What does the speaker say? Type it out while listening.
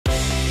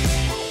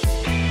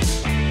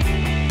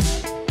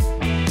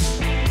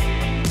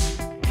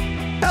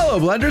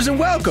Hello, Blenders, and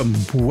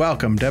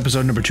welcome to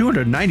episode number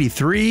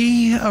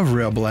 293 of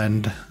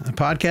ReelBlend, a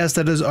podcast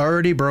that has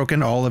already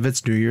broken all of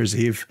its New Year's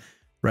Eve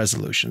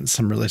resolutions.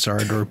 I'm really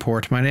sorry to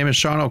report. My name is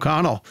Sean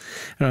O'Connell,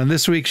 and on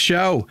this week's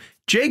show,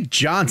 Jake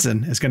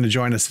Johnson is going to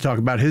join us to talk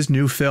about his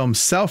new film,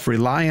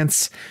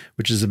 Reliance,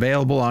 which is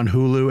available on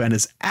Hulu and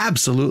is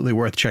absolutely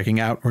worth checking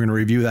out. We're going to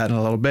review that in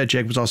a little bit.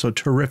 Jake was also a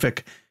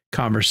terrific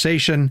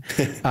conversation.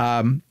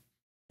 But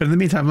in the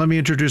meantime, let me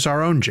introduce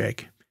our own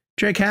Jake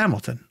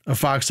Hamilton of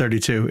Fox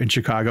 32 in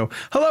Chicago.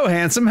 Hello,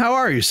 handsome. How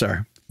are you,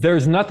 sir?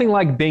 There's nothing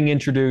like being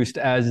introduced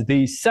as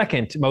the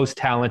second most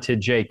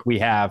talented Jake we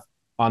have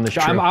on the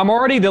show. I'm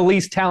already the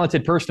least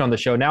talented person on the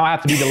show. Now I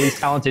have to be the least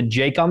talented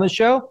Jake on the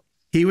show.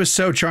 He was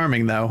so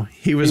charming, though.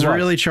 He was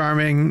really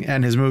charming,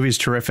 and his movie's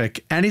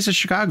terrific. And he's a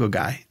Chicago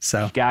guy.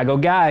 So Chicago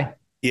guy.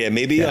 Yeah,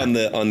 maybe on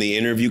the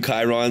interview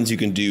chyrons, you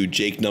can do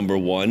Jake number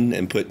 1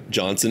 and put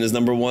Johnson as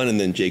number 1, and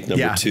then Jake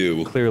number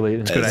 2. Clearly,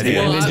 that's a good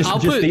idea. Well,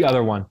 just the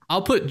other one.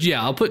 I'll put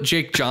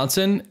Jake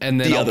Johnson,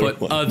 and then I'll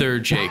put other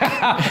Jake.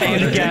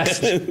 And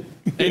guest.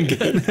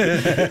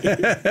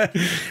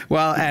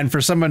 Well, and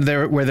for someone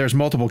there where there's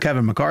multiple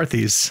Kevin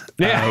McCarthys,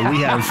 we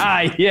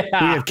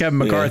have Kevin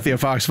McCarthy of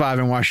Fox 5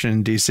 in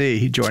Washington,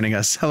 D.C. joining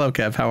us. Hello,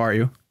 Kev. How are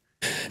you?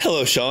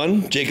 Hello,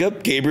 Sean,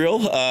 Jacob, Gabriel.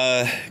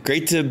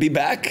 Great to be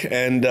back,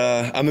 and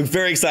I'm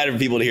very excited for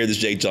people to hear this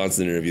Jake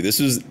Johnson interview.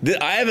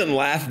 I haven't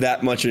laughed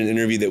that much in an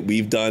interview that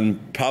we've done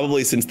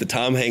probably since the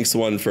Tom Hanks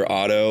one for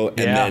Otto, and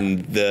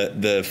then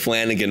the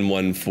Flanagan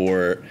one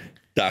for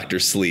Dr.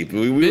 Sleep.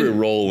 We were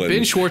rolling.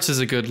 Ben Schwartz is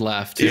a good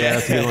laugh too. Yeah,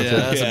 that's a good one.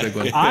 That's a big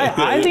one.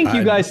 I think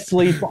you guys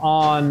sleep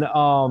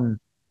on.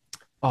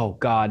 Oh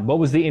God, what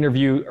was the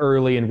interview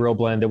early in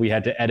ReelBlend that we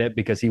had to edit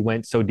because he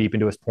went so deep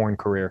into his porn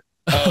career?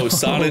 Oh,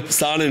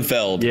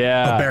 Sonnenfeld.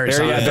 Yeah, Barry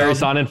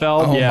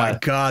Sonnenfeld. Oh my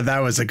God, that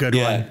was a good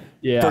one.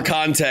 Yeah. For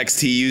context,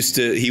 he was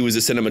a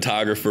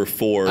cinematographer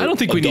for. I don't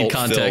think we need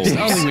context.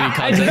 Films. I don't think we need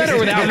context. It's better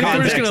without context.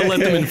 We're just gonna let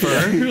them infer.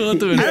 I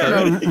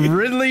don't know.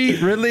 Ridley.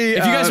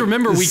 If you guys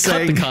remember, we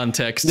cut the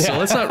context, so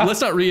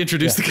let's not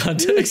reintroduce the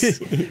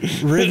context.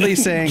 Ridley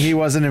saying he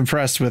wasn't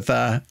impressed with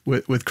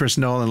Chris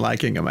Nolan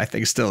liking him, I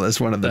think still is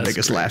one of the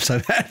biggest laughs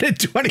I've had in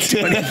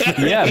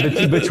 2020.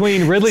 Yeah,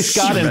 between Ridley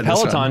Scott and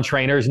Peloton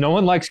trainers, no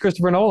one likes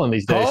Christopher Nolan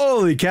these days.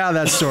 Holy cow,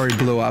 that story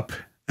blew up.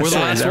 We're the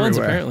last ones,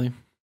 apparently.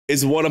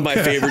 Is one of my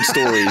favorite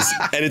stories,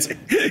 and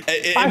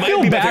I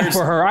feel bad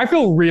for her. I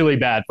feel really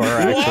bad for her.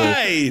 Actually.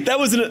 Why? That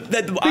wasn't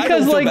because I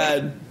don't feel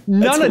bad.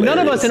 None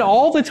of us, and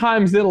all the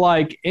times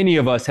that any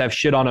of us have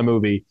shit on a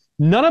movie,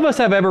 none of us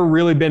have ever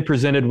really been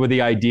presented with the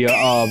idea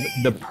of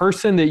the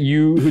person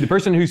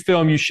whose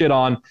film you shit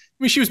on. I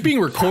mean, she was being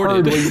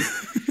recorded.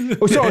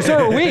 So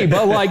are we.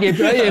 But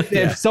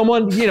if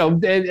someone,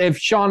 if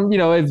Sean,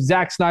 if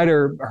Zack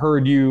Snyder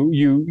heard you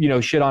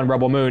shit on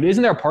Rebel Moon,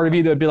 isn't there a part of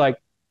you that would be like,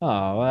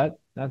 oh,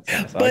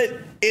 that's but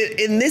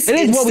in this it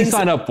is what we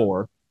sign up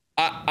for.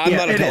 I'm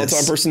not a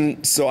Peloton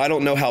person, so I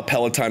don't know how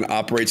Peloton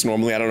operates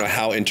normally. I don't know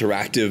how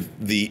interactive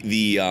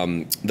the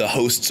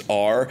hosts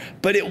are,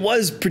 but it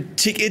was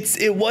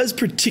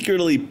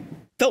particularly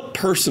felt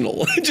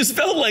personal. It just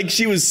felt like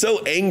she was so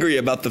angry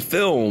about the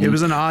film. It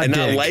was an odd and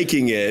dig. Not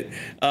liking it.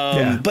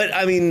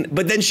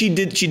 But then she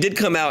did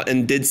come out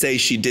and did say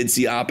she did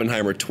see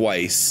Oppenheimer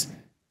twice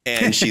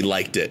and she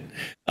liked it.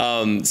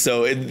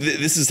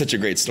 This is such a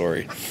great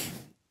story.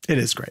 It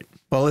is great.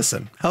 Well,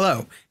 listen,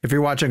 hello. If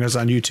you're watching us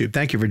on YouTube,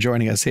 thank you for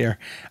joining us here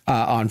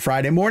on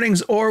Friday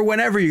mornings or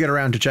whenever you get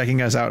around to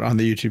checking us out on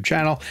the YouTube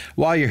channel.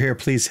 While you're here,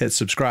 please hit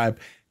subscribe.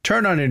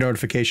 Turn on your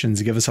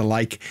notifications, give us a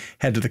like,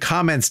 head to the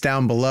comments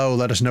down below.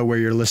 Let us know where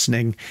you're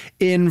listening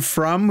in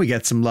from. We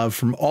get some love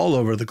from all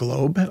over the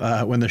globe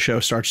when the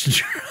show starts to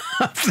turn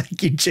up.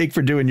 Thank you, Jake,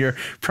 for doing your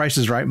Price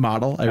is Right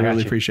model. I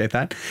really appreciate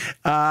that.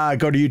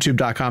 Go to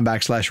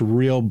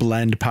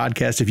youtube.com/ReelBlend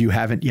podcast. If you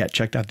haven't yet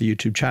checked out the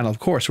YouTube channel, of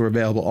course, we're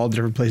available all the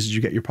different places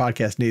you get your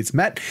podcast needs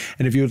met.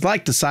 And if you would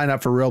like to sign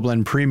up for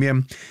ReelBlend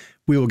Premium,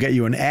 we will get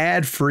you an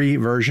ad-free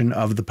version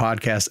of the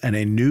podcast and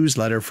a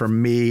newsletter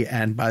from me.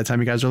 And by the time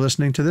you guys are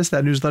listening to this,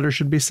 that newsletter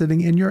should be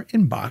sitting in your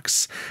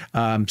inbox.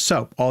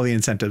 So all the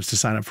incentives to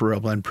sign up for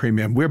ReelBlend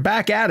Premium. We're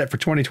back at it for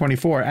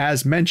 2024.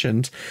 As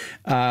mentioned,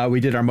 we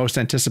did our most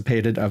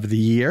anticipated of the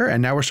year,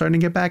 and now we're starting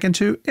to get back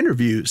into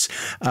interviews.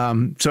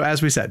 So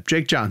as we said,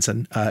 Jake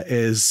Johnson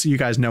you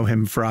guys know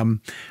him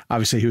from,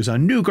 obviously he was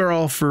on New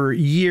Girl for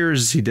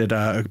years. He did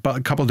a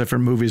couple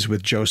different movies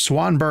with Joe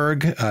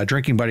Swanberg.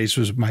 Drinking Buddies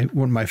was one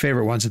of my favorite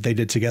ones that they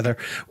did together,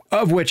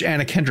 of which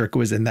Anna Kendrick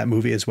was in that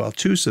movie as well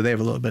too. So they have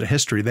a little bit of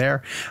history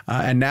there.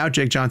 And now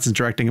Jake Johnson's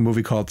directing a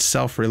movie called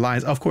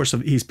Reliance. Of course,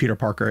 he's Peter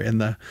Parker in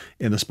the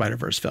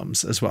Spider-Verse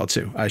films as well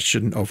too. I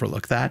shouldn't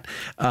overlook that.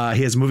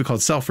 He has a movie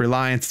called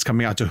Reliance. It's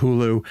coming out to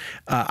Hulu.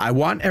 I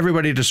want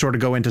everybody to sort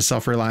of go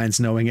into Reliance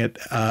knowing it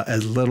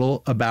as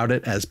little about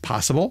it as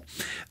possible.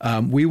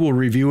 We will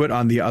review it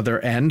on the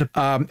other end.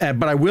 But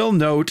I will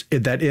note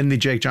that in the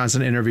Jake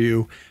Johnson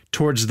interview,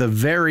 towards the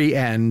very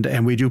end,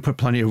 and we do put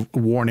plenty of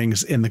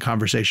warnings in the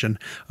conversation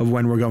of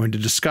when we're going to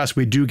discuss,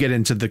 we do get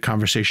into the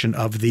conversation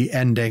of the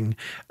ending.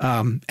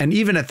 And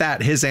even at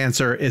that, his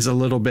answer is a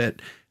little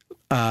bit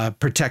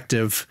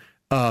protective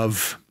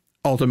of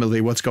ultimately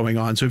what's going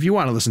on. So if you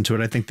want to listen to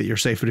it, I think that you're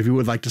safe. But if you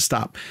would like to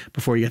stop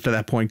before you get to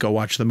that point, go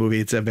watch the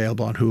movie. It's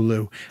available on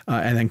Hulu,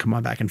 and then come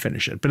on back and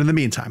finish it. But in the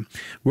meantime,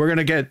 we're going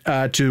to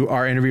get to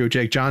our interview with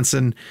Jake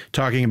Johnson,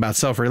 talking about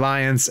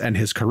Self-Reliance and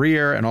his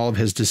career and all of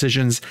his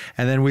decisions.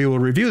 And then we will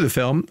review the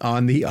film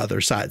on the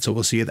other side. So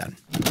we'll see you then.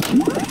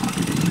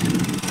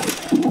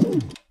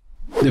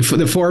 The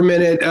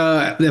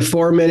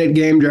 4-minute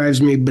game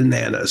drives me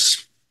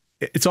bananas.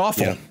 It's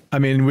awful. Yeah. I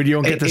mean, you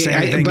don't get to say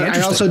anything but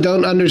I also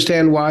don't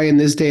understand why in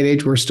this day and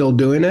age we're still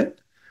doing it.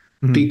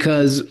 Mm-hmm.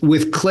 Because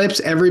with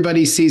clips,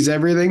 everybody sees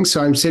everything.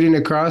 So I'm sitting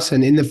across,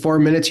 and in the 4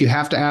 minutes, you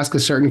have to ask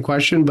a certain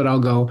question, but I'll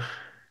go,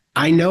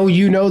 I know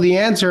you know the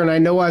answer, and I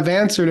know I've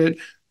answered it.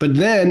 But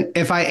then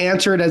if I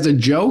answer it as a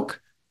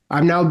joke,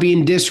 I'm now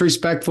being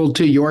disrespectful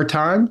to your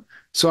time.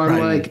 So I'm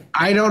like,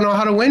 I don't know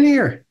how to win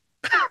here.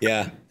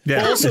 Yeah.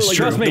 Yeah, also, like,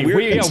 trust me,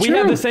 we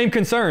have the same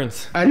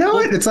concerns. I know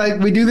it. It's like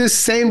we do this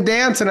same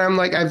dance, and I'm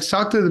like, I've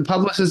talked to the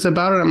publicist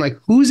about it. I'm like,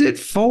 who's it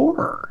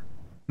for?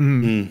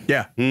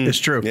 Yeah, it's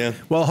true. Yeah.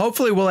 Well,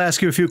 hopefully we'll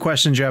ask you a few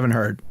questions you haven't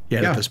heard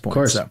yet at this point. Of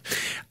course. So,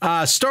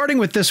 starting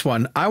with this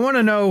one, I want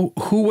to know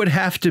who would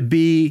have to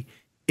be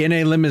in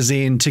a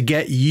limousine to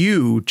get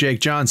you,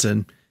 Jake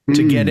Johnson,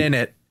 to get in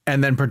it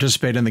and then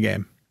participate in the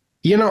game.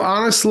 You know,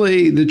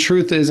 honestly, the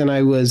truth is, and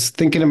I was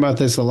thinking about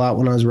this a lot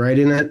when I was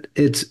writing it,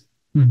 it's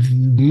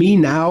me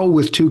now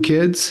with 2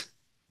 kids.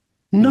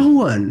 No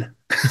one.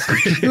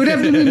 It would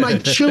have to be my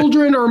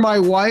children or my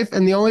wife,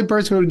 and the only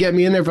person who would get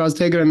me in there if I was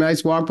taking a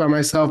nice walk by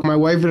myself, my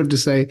wife would have to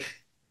say,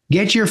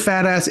 get your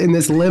fat ass in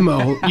this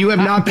limo. You have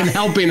not been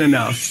helping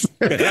enough.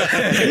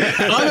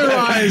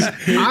 Otherwise,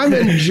 I'm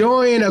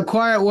enjoying a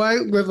quiet way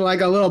with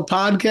like a little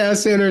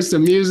podcast in or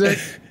some music.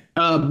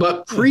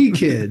 But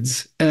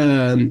pre-kids,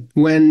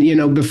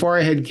 before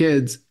I had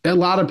kids, a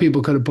lot of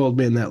people could have pulled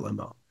me in that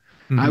limo.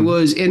 Mm-hmm. I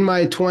was in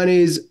my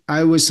 20s.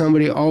 I was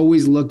somebody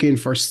always looking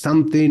for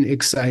something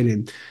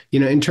exciting.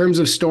 In terms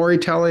of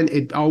storytelling,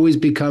 it always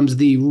becomes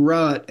the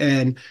rut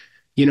and,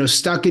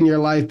 stuck in your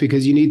life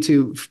because you need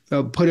to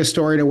put a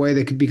story in a way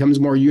that becomes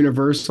more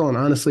universal. And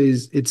honestly,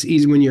 it's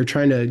easy when you're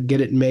trying to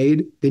get it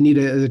made. They need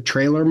a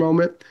trailer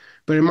moment.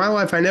 But in my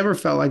life, I never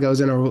felt like I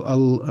was in a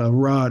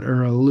rut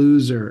or a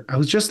loser. I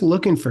was just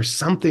looking for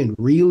something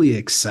really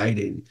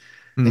exciting.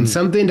 And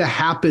something to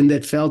happen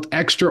that felt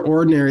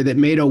extraordinary, that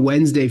made a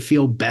Wednesday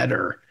feel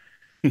better.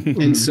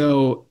 And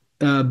so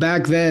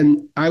back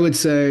then, I would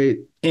say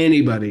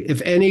anybody,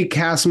 if any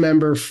cast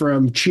member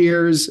from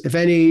Cheers, if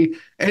any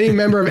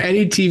member of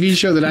any TV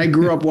show that I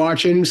grew up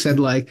watching said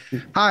like,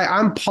 hi,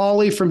 I'm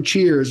Paulie from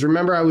Cheers.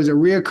 Remember, I was a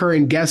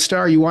reoccurring guest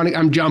star.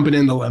 I'm jumping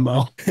in the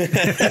limo.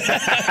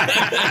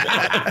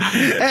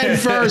 Head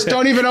first.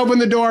 Don't even open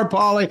the door,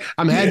 Paulie.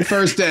 I'm head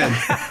first in.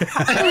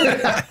 I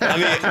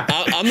mean,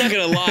 I'm not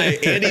going to lie.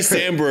 Andy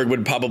Samberg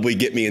would probably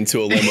get me into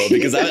a limo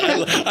because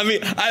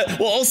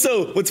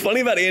also what's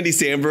funny about Andy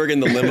Samberg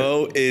and the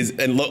limo is,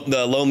 and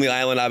the Lonely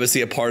Island,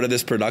 obviously a part of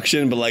this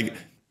production, but like,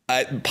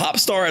 Pop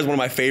Star is one of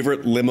my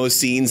favorite limo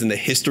scenes in the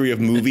history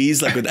of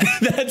movies. Like with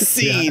that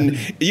scene,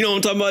 you know what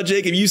I'm talking about,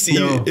 Jake? Have you seen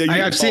it?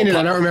 I've seen it.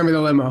 I don't remember the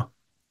limo.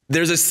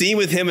 There's a scene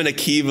with him and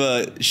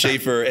Akiva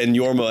Schaffer and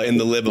Yorma in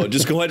the limo.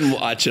 Just go ahead and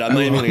watch it. I'm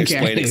not even going to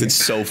explain it because it's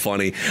so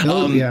funny.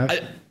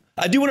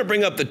 I do want to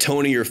bring up the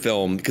tone of your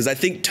film because I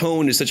think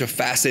tone is such a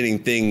fascinating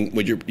thing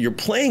when you're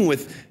playing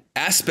with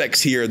aspects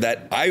here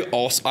that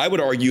I would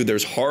argue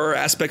there's horror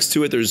aspects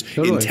to it, there's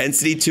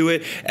intensity to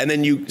it, and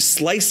then you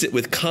slice it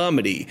with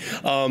comedy.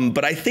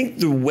 But I think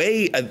the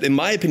way, in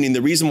my opinion,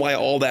 the reason why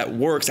all that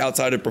works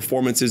outside of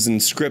performances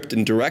and script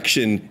and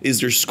direction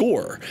is your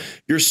score.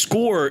 Your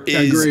score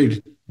is...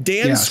 Agreed.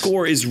 Dan's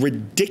score is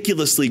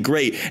ridiculously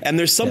great. And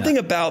there's something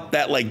about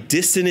that like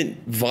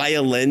dissonant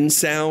violin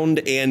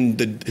sound and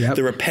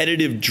the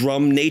repetitive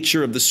drum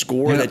nature of the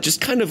score that just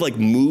kind of like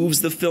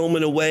moves the film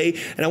in a way.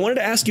 And I wanted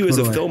to ask you as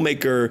a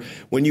filmmaker,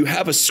 when you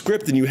have a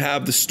script and you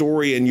have the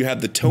story and you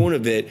have the tone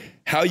of it,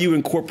 how you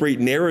incorporate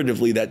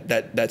narratively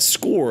that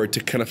score to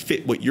kind of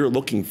fit what you're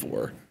looking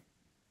for.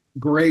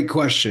 Great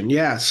question.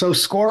 Yeah. So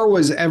score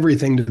was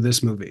everything to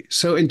this movie.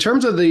 So in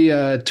terms of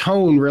the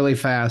tone really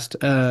fast,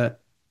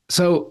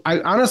 so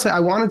I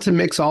wanted to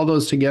mix all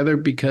those together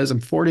because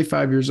I'm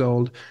 45 years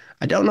old.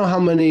 I don't know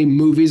how many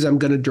movies I'm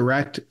going to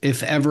direct,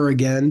 if ever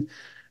again.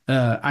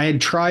 I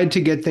had tried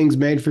to get things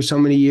made for so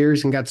many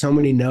years and got so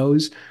many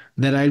no's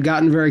that I'd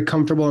gotten very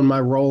comfortable in my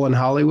role in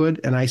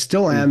Hollywood, and I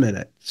still am in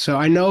it. So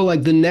I know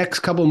like the next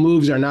couple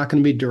moves are not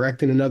going to be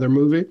directing another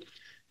movie.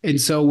 And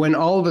so when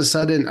all of a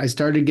sudden I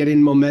started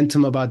getting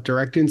momentum about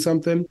directing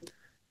something,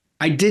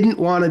 I didn't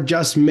want to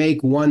just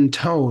make one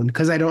tone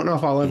because I don't know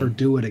if I'll ever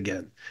do it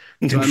again.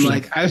 So I'm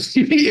like,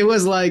 it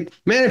was like,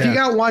 man, if you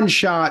got one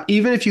shot,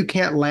 even if you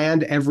can't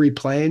land every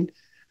plane,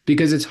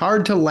 because it's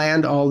hard to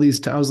land all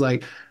these, I was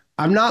like,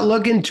 I'm not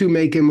looking to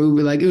make a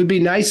movie. Like, it would be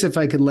nice if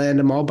I could land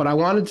them all, but I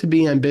wanted to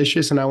be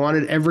ambitious, and I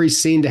wanted every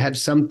scene to have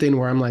something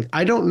where I'm like,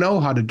 I don't know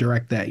how to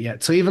direct that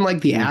yet. So even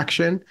like the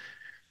action,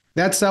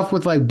 that stuff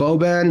with like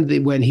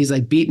Boban, when he's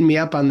like beating me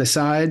up on the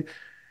side,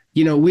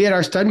 we had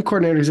our stunt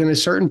coordinators, and at a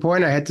certain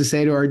point I had to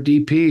say to our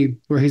DP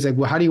where he's like,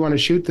 well, how do you want to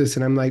shoot this?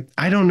 And I'm like,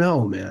 I don't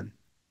know, man.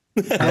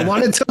 I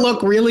want it to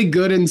look really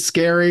good and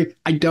scary.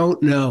 I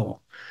don't know.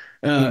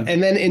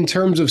 And then in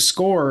terms of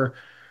score,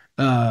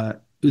 that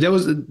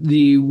was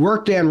the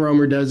work Dan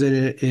Romer does in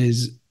it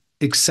is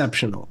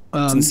exceptional.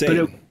 It's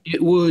insane. But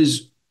it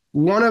was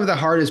one of the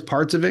hardest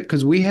parts of it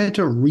because we had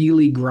to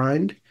really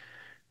grind,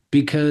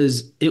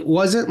 because it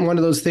wasn't one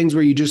of those things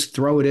where you just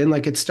throw it in.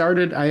 Like, it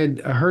started, I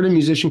heard a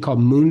musician called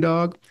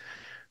Moondog,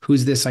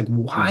 who's this like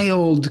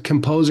wild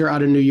composer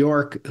out of New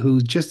York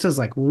who just does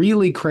like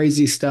really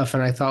crazy stuff.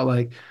 And I thought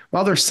like,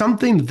 well, there's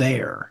something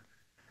there.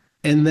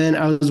 And then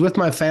I was with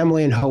my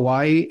family in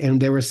Hawaii,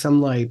 and there was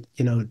some like,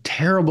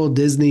 terrible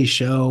Disney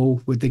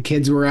show with the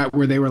kids were at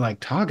where they were like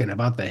talking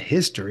about the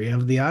history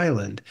of the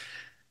island.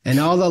 And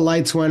all the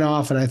lights went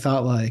off, and I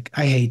thought like,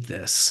 I hate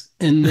this.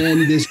 And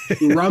then this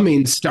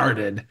drumming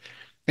started,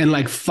 and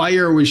like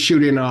fire was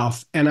shooting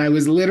off. And I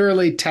was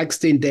literally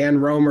texting Dan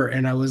Romer,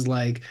 and I was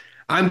like,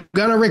 I'm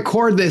going to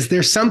record this.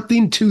 There's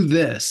something to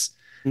this.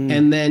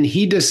 And then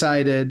he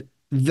decided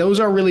those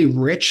are really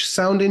rich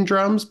sounding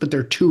drums, but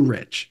they're too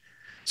rich.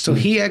 So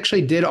he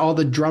actually did all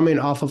the drumming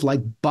off of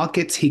like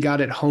buckets he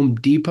got at Home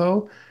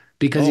Depot,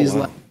 because he's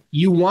like,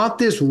 you want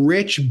this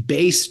rich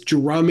bass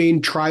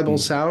drumming tribal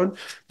sound,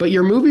 but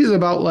your movie is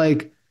about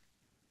like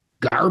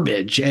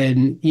garbage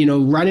and,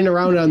 running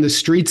around on the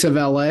streets of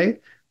LA.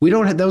 We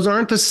don't have, those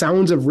aren't the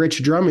sounds of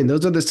rich drumming.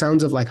 Those are the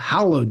sounds of like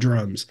hollow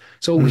drums.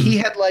 So he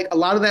had like a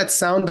lot of that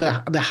sound,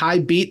 the high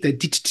beat,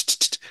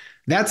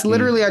 that's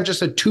literally on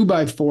just a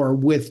 2x4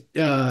 with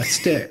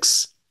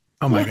sticks.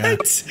 Oh my God.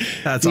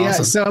 That's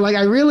awesome. So like,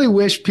 I really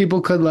wish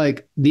people could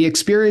like the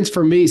experience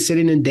for me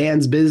sitting in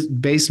Dan's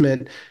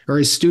basement or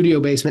his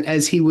studio basement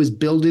as he was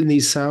building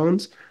these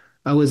sounds.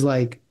 I was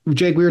like,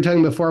 Jake, we were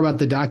talking before about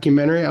the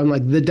documentary. I'm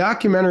like, the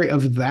documentary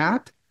of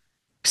that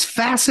is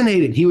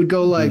fascinating. He would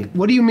go like,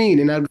 what do you mean?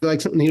 And I'd be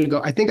like, something. He would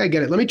go, I think I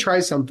get it. Let me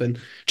try something.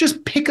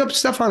 Just pick up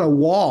stuff on a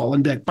wall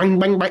and be like, bang,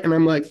 bang, bang. And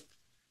I'm like,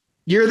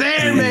 you're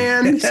there,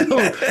 man.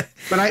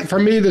 But for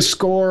me, the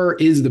score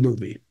is the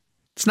movie.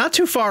 It's not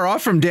too far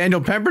off from Daniel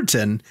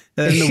Pemberton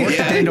and the work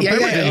that Daniel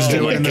Pemberton's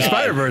doing in the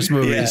Spider-Verse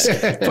movies,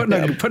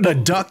 putting a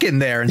duck in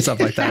there and stuff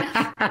like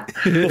that.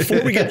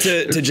 Before we get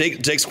to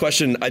Jake's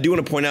question, I do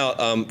want to point out,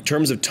 in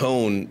terms of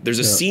tone, there's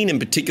a scene in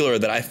particular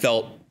that I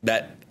felt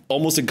that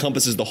almost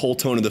encompasses the whole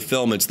tone of the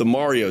film. It's the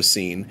Mario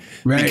scene,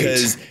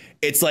 because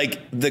it's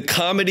like the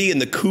comedy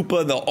and the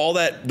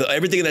Koopa,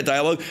 everything in that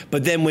dialogue.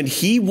 But then when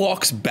he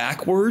walks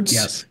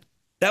backwards,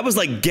 that was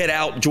like Get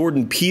Out,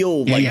 Jordan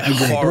Peele,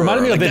 horror. It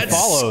reminded me of like, It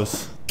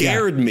Follows.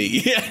 Scared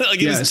me.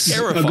 It was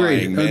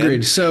terrifying.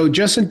 Agreed. So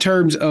just in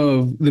terms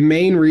of the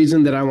main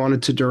reason that I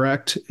wanted to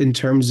direct, in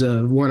terms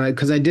of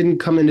because I didn't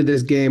come into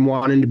this game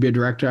wanting to be a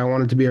director. I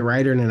wanted to be a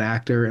writer and an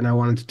actor, and I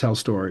wanted to tell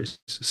stories.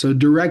 So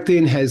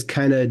directing has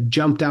kind of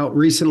jumped out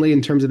recently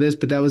in terms of this,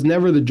 but that was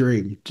never the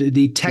dream.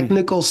 The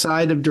technical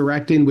side of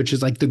directing, which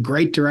is like the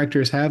great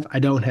directors have, I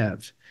don't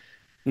have.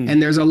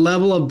 And there's a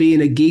level of being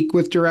a geek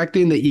with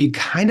directing that you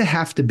kind of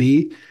have to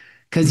be,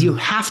 because you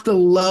have to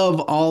love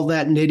all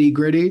that nitty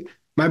gritty.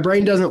 My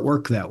brain doesn't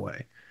work that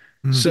way.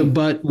 So,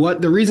 but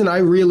the reason I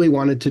really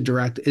wanted to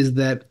direct is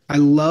that I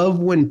love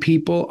when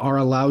people are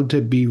allowed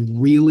to be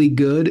really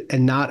good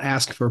and not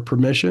ask for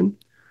permission.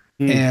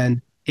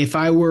 And if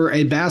I were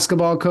a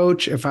basketball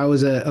coach, if I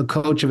was a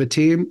coach of a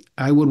team,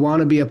 I would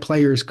want to be a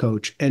player's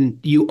coach. And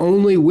you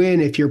only win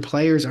if your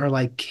players are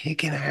like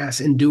kicking ass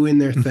and doing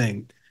their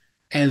thing.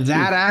 And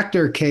that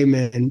actor came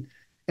in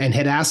and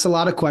had asked a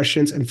lot of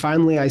questions. And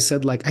finally I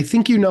said, like, I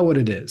think you know what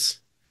it is.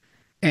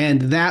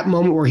 And that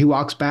moment where he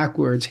walks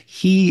backwards,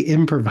 he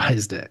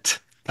improvised it.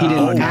 He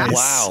didn't ask.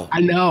 Wow.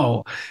 I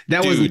know.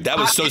 That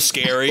was so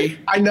scary.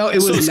 I know.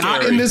 It was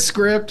not in the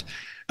script.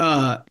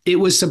 It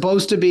was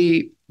supposed to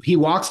be, he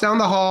walks down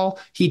the hall,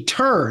 he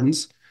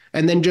turns,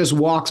 and then just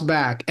walks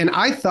back. And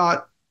I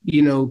thought,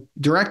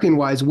 directing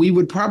wise, we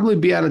would probably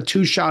be on a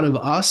 2-shot of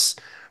us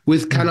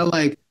with kind of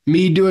like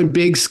me doing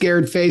big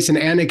scared face and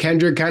Anna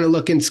Kendrick kind of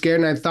looking scared.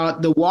 And I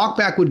thought the walk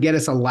back would get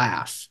us a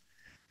laugh.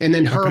 And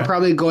then her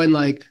probably going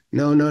like,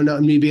 no,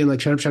 and me being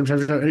like, shut up, shut up,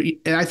 shut up, shut up.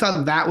 And I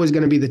thought that was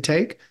going to be the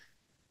take.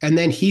 And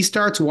then he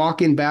starts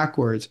walking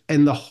backwards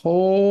and the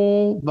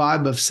whole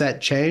vibe of set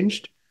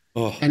changed.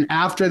 And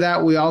after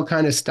that, we all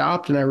kind of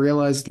stopped and I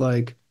realized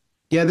like,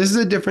 yeah, this is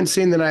a different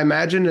scene than I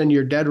imagined. And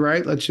you're dead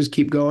right. Let's just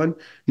keep going.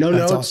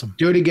 That's awesome.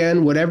 Do it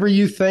again. Whatever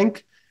you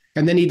think.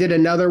 And then he did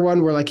another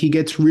one where like he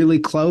gets really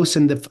close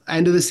and the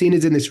end of the scene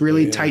is in this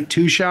really tight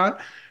 2-shot.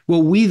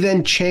 Well, we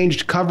then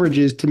changed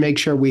coverages to make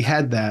sure we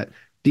had that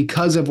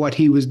because of what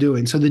he was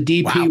doing. So the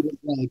DP was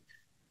like,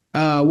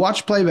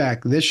 Watch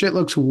playback. This shit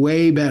looks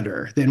way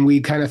better than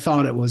we kind of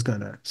thought it was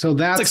gonna. So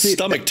that's it's like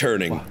stomach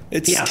turning.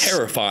 It's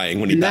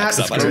terrifying when he backs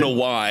up. I don't know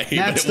why.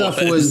 That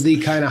stuff was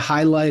the kind of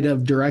highlight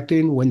of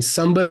directing, when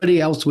somebody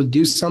else would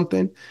do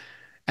something,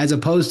 as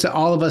opposed to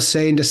all of us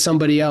saying to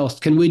somebody else,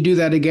 "Can we do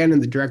that again?"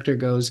 And the director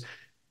goes,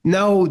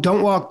 "No,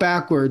 don't walk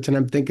backwards." And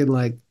I'm thinking,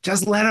 like,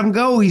 just let him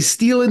go. He's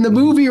stealing the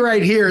movie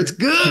right here. It's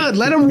good.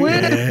 Let him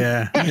win.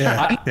 I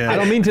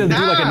don't mean to do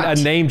like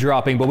a name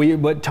dropping,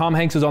 but Tom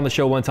Hanks was on the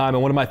show one time,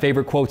 and one of my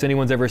favorite quotes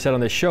anyone's ever said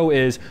on this show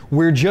is,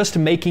 "We're just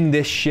making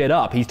this shit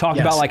up." He's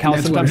talking about like how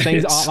sometimes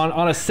things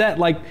on a set,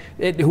 like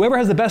whoever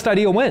has the best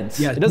idea wins.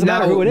 Yeah, it doesn't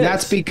matter who it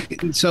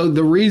is. So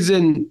the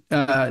reason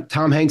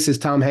Tom Hanks is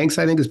Tom Hanks,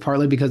 I think, is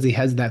partly because he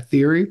has that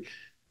theory.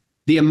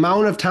 The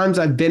amount of times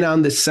I've been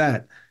on the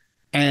set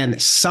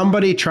and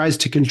somebody tries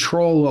to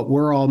control what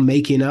we're all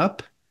making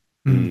up.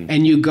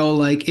 And you go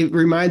like, it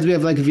reminds me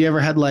of like, if you ever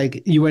had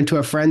like, you went to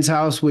a friend's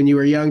house when you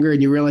were younger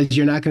and you realized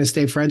you're not going to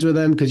stay friends with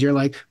them because you're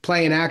like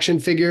playing action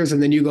figures,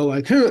 and then you go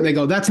like, and they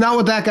go, "That's not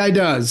what that guy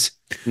does."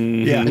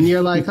 And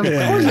you're like, "Of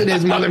course it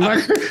is,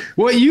 motherfucker.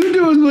 What you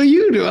do is what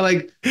you do."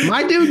 Like,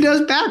 my dude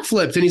does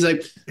backflips, and he's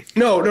like,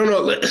 no.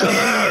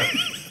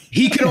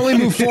 He can only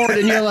move forward.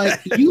 And you're like,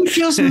 you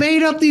just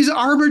made up these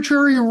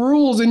arbitrary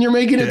rules and you're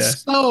making it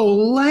so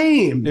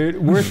lame. Dude,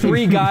 we're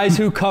three guys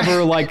who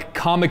cover like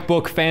comic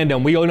book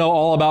fandom. We all know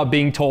all about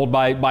being told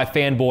by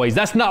fanboys,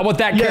 "That's not what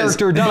that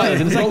character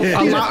does." And it's like,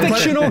 these are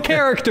fictional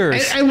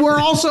characters. And we're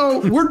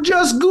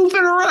just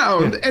goofing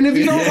around. And if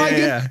you don't like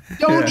it,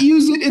 don't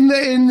use it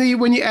in the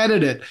when you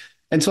edit it.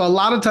 And so a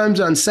lot of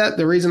times on set,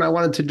 the reason I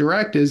wanted to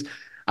direct is,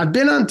 I've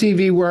been on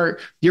TV where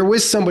you're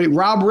with somebody.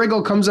 Rob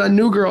Riggle comes on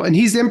New Girl and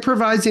he's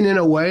improvising in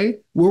a way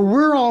where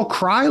we're all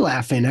cry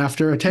laughing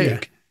after a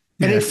take.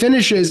 And it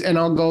finishes and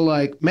I'll go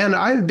like, "Man,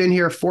 I've been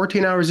here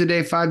 14 hours a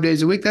day, 5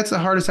 days a week. That's the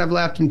hardest I've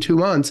laughed in 2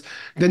 months."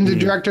 Then the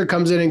director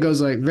comes in and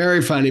goes like,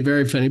 "Very funny,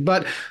 very funny.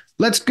 But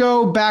let's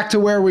go back to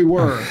where we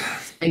were."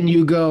 And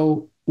you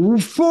go,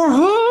 "For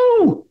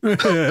who?"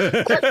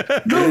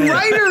 The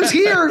writers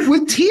here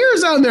with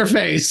tears on their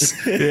face.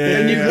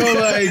 And you go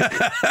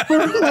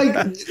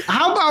like,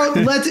 how about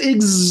let's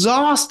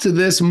exhaust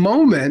this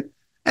moment?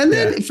 And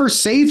then for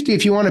safety,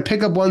 if you want to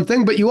pick up one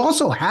thing, but you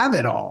also have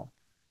it all.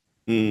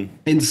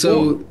 And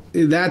so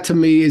that to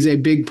me is a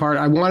big part.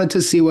 I wanted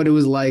to see what it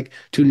was like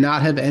to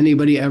not have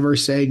anybody ever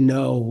say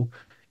no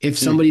if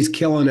somebody's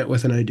killing it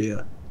with an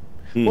idea.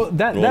 Well,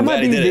 that might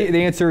be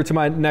the answer to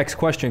my next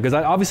question, because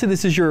obviously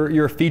this is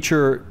your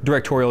feature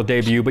directorial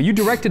debut, but you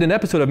directed an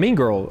episode of Mean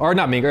Girls, or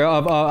not Mean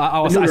Girls.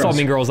 I saw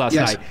Mean Girls last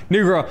night.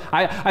 New Girl.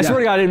 I swear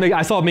to God,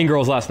 I saw Mean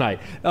Girls last night.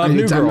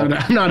 New Girl.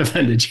 I'm not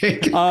offended,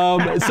 Jake.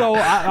 So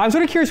I'm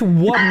sort of curious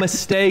what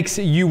mistakes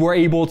you were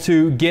able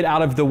to get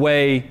out of the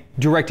way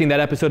directing that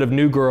episode of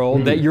New Girl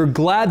that you're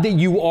glad that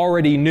you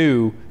already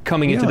knew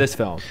coming into this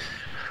film.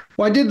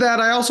 Well, I did that.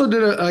 I also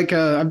did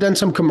I've done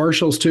some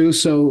commercials too.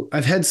 So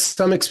I've had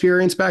some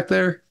experience back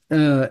there.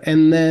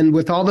 And then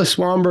with all the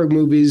Swanberg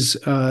movies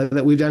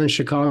that we've done in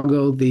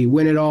Chicago, the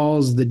Win It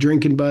Alls, the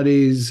Drinking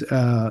Buddies,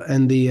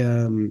 and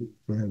the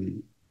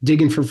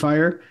Digging for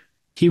Fire,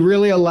 he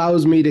really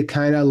allows me to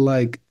kind of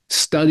like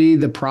study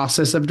the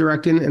process of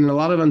directing. And a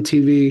lot of on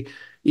TV,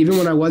 even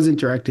when I wasn't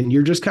directing,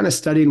 you're just kind of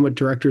studying what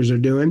directors are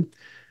doing.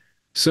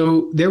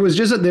 So there was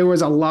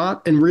a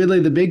lot, and really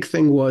the big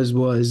thing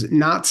was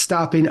not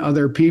stopping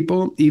other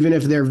people, even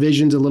if their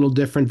vision's a little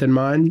different than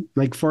mine.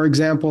 Like, for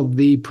example,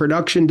 the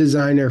production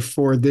designer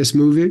for this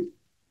movie,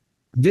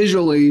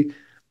 visually,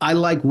 I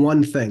like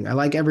one thing. I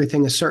like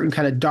everything a certain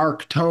kind of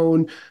dark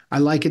tone. I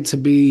like it to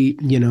be,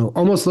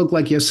 almost look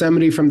like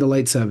Yosemite from the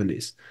late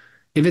 70s.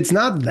 If it's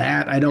not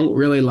that, I don't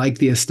really like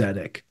the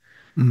aesthetic.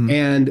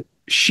 And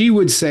she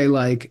would say,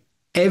 like,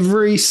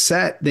 every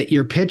set that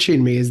you're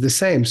pitching me is the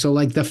same. So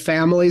like the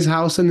family's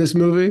house in this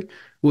movie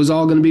was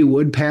all going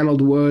to be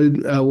paneled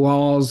wood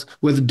walls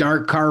with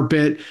dark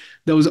carpet,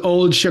 those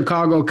old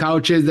Chicago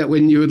couches that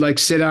when you would like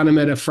sit on them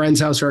at a friend's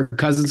house or a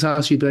cousin's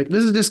house, you'd be like,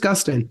 "This is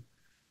disgusting."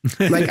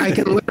 Like, I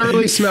can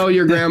literally smell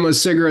your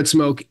grandma's cigarette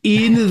smoke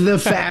in the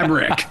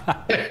fabric.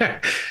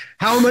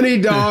 How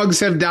many dogs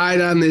have died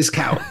on this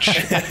couch?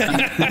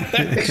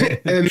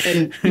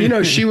 and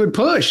she would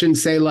push and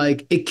say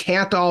like, it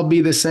can't all be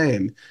the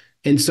same.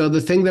 And so the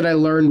thing that I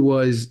learned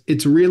was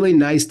it's really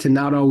nice to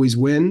not always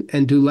win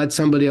and to let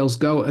somebody else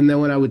go. And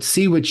then when I would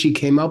see what she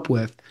came up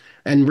with,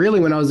 and really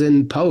when I was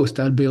in post,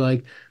 I'd be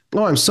like,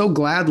 "Oh, I'm so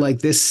glad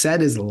like this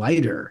set is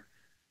lighter.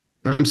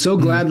 I'm so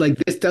glad like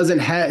this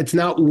it's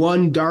not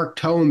one dark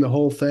tone, the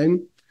whole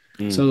thing."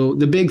 So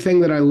the big thing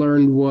that I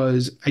learned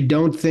was I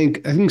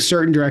think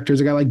certain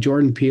directors, a guy like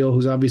Jordan Peele,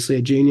 who's obviously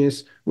a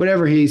genius,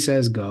 whatever he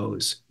says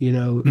goes,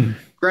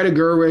 Greta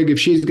Gerwig, if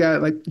she's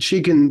got like,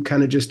 she can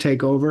kind of just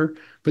take over.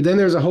 But then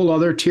there's a whole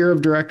other tier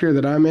of director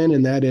that I'm in,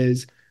 and that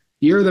is,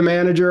 you're the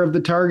manager of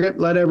the target.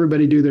 Let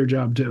everybody do their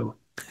job too.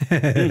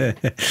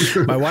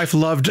 My wife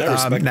loved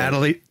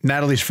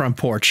Natalie's front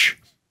porch.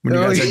 When you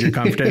guys had your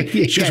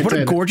conversation, she goes, "What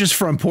a gorgeous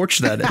front porch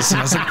that is." And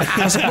I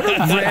was like, what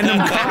a random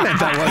comment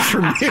that was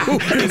from you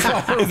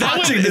while we're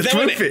watching this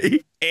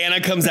movie.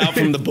 Anna comes out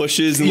from the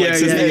bushes and like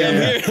says, "Hey, I'm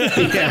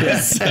here."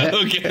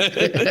 So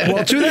good.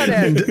 Well, to that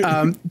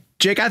end,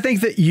 Jake, I think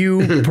that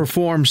you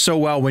perform so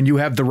well when you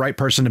have the right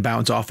person to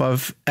bounce off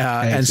of.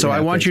 And so I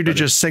want you to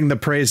just sing the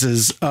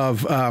praises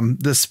of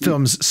this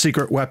film's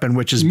secret weapon,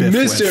 which is Biff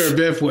Mr. Whiff.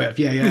 Biff Whiff.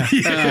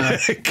 Yeah.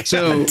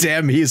 So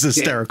damn, he's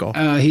hysterical.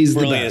 He's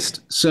Brilliant. the best.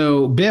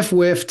 So Biff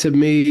Whiff to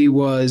me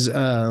was,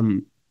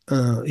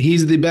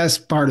 he's the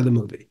best part of the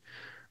movie.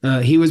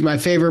 He was my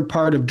favorite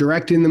part of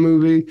directing the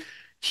movie.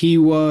 He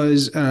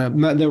was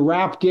the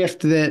wrap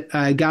gift that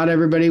I got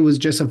everybody was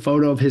just a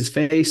photo of his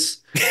face.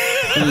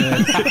 They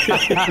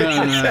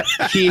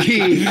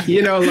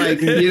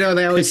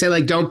always say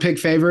like, don't pick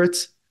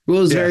favorites. Well,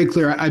 it was very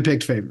clear. I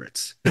picked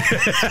favorites.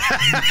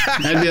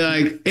 I'd be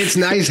like, it's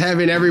nice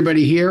having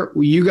everybody here.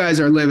 You guys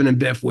are living in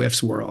Biff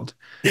Whiff's world.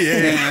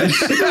 Yeah.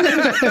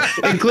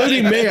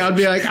 Including me. I'd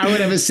be like, I would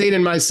have a scene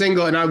in my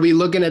single and I'd be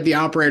looking at the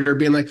operator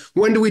being like,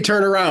 when do we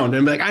turn around?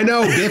 And be like, I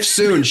know, Biff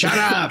soon. Shut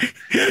up.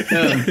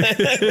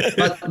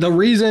 But the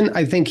reason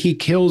I think he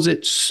kills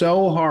it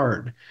so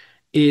hard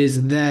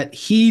is that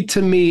he,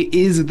 to me,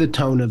 is the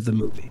tone of the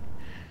movie.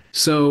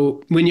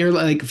 So when you're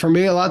like, for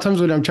me, a lot of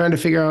times when I'm trying to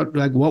figure out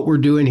like what we're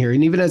doing here,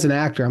 and even as an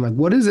actor, I'm like,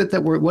 what is it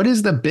that what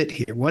is the bit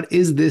here? What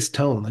is this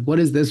tone? Like, what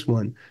is this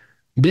one?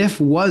 Biff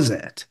was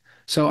it.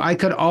 So I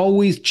could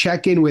always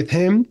check in with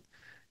him.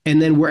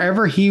 And then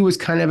wherever he was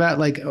kind of at,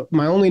 like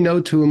my only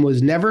note to him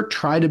was never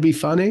try to be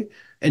funny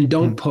and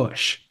don't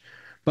push.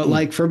 But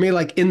like for me,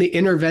 like in the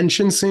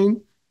intervention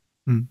scene,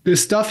 the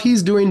stuff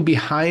he's doing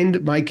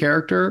behind my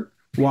character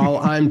while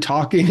I'm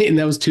talking in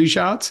those two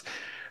shots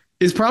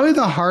is probably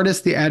the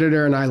hardest the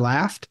editor and I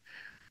laughed,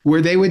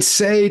 where they would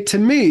say to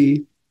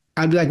me,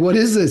 I'd be like, what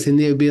is this? And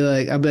they'd be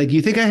like, I'd be like,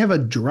 you think I have a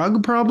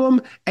drug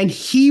problem? And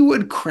he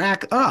would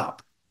crack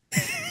up.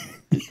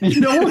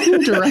 No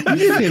one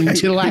directed him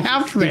to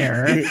laugh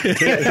there. And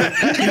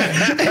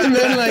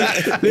then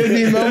like there'd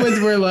be moments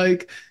where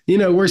like,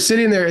 we're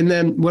sitting there, and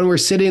then when we're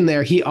sitting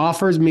there, he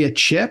offers me a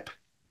chip.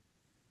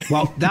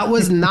 Well, that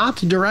was not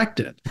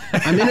directed.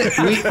 I mean,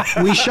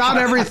 we shot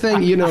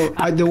everything,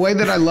 the way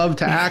that I love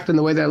to act and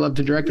the way that I love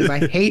to direct is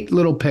I hate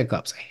little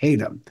pickups. I hate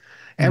them.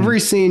 Every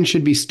scene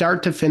should be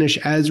start to finish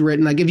as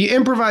written. Like if you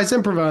improvise,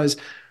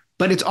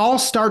 but it's all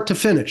start to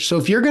finish. So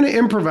if you're going to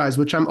improvise,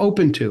 which I'm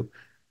open to,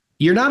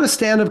 you're not a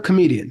stand-up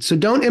comedian. So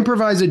don't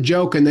improvise a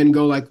joke and then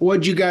go like,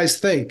 what'd you guys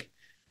think?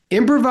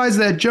 Improvise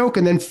that joke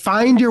and then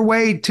find your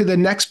way to the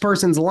next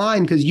person's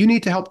line, because you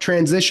need to help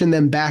transition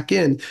them back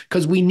in,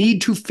 because we need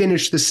to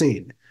finish the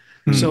scene.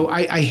 So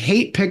I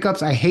hate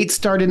pickups. I hate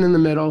starting in the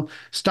middle.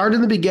 Start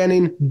in the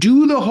beginning.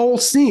 Do the whole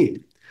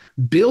scene.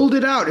 Build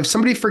it out. If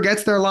somebody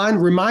forgets their line,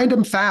 remind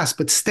them fast,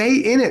 but stay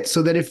in it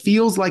so that it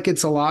feels like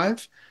it's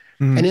alive.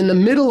 And in the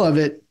middle of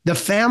it, the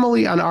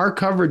family on our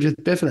coverage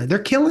with Biff and I, they're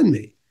killing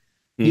me.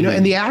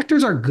 And the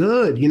actors are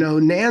good.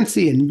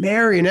 Nancy and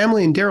Mary and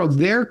Emily and Daryl,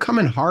 they're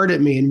coming hard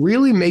at me and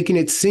really making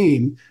it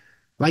seem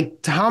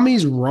like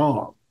Tommy's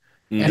wrong.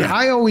 And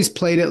I always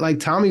played it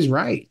like Tommy's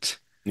right.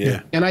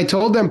 Yeah. And I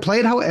told them, play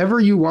it however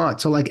you want.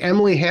 So like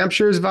Emily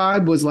Hampshire's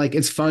vibe was like,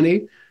 it's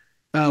funny.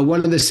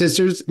 One of the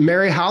sisters,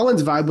 Mary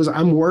Holland's vibe was,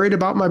 I'm worried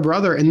about my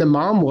brother. And the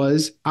mom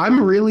was, I'm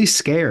really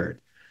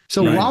scared.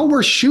 So while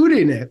we're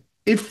shooting it,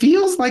 it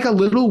feels like a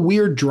little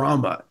weird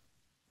drama.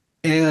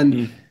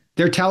 And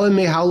they're telling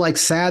me how like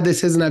sad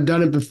this is and I've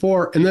done it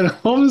before. And then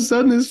all of a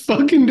sudden this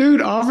fucking dude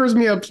offers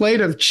me a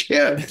plate of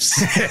chips.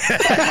 And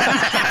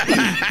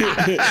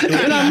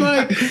I'm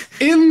like,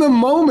 in the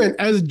moment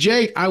as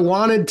Jake, I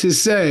wanted to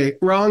say,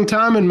 wrong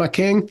timing, my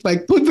king.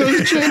 Like put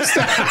those chips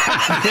down.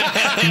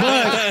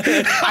 But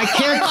I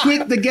can't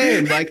quit the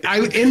game. Like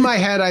in my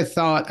head, I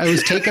thought I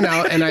was taken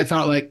out and I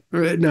thought like,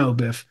 no,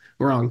 Biff.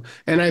 Wrong.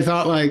 And I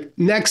thought like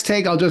next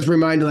take, I'll just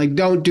remind you, like,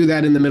 don't do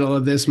that in the middle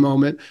of this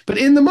moment. But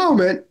in the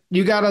moment,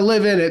 you got to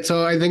live in it.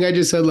 So I think I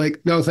just said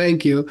like, no,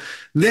 thank you.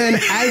 Then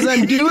as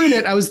I'm doing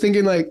it, I was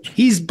thinking like,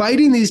 he's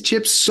biting these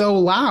chips so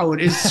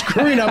loud, it's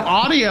screwing up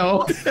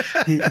audio.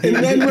 And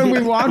then when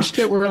we watched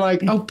it, we were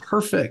like, oh,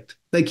 perfect.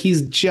 Like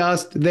he's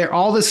just there.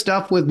 All the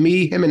stuff with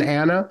me, him and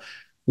Anna,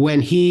 when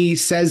he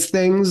says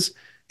things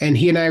and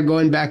he and I are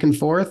going back and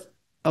forth,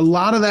 a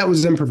lot of that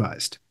was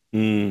improvised.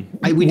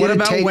 What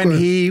about when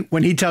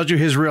he tells you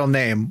his real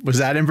name? Was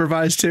that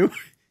improvised too?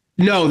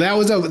 No, that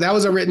was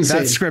a written scene.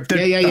 That's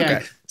scripted. Yeah.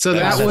 Okay. So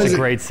that was a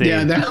great scene.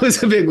 Yeah, that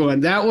was a big one.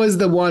 That was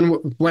the one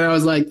when I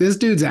was like, this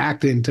dude's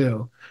acting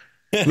too.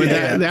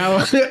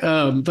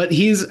 But but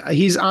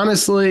he's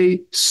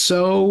honestly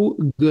so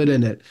good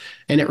in it,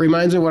 and it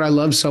reminds me of what I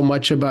love so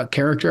much about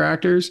character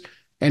actors.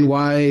 And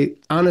why,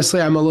 honestly,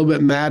 I'm a little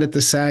bit mad at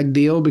the SAG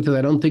deal, because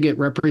I don't think it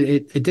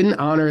didn't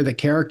honor the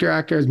character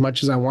actor as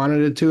much as I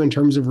wanted it to in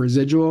terms of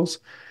residuals.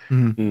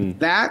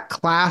 That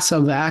class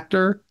of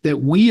actor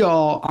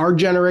that our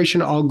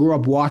generation all grew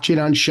up watching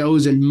on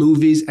shows and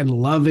movies and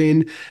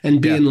loving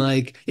and being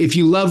like, if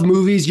you love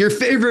movies, your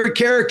favorite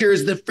character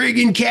is the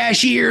friggin'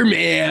 cashier,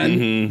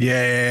 man.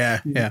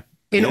 Yeah.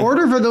 In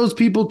order for those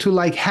people to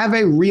like have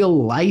a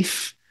real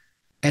life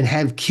and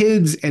have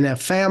kids and a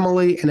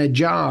family and a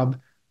job,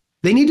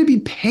 they need to be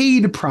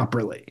paid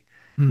properly.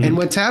 Mm-hmm. And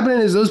what's happening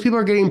is those people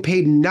are getting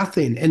paid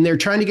nothing, and they're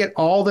trying to get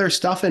all their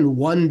stuff in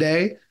one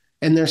day.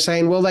 And they're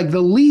saying, well, like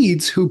the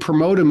leads who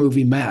promote a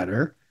movie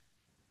matter,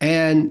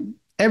 and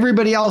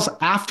everybody else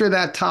after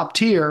that top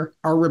tier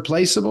are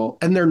replaceable,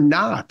 and they're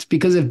not.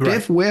 Because if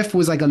Biff Whiff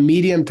was like a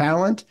medium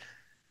talent,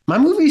 my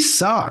movie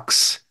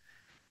sucks.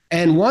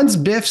 And once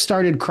Biff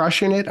started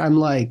crushing it, I'm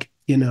like,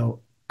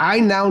 I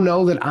now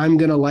know that I'm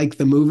going to like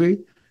the movie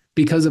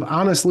because of,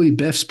 honestly,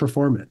 Biff's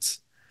performance.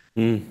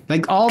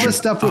 Like all the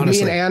stuff with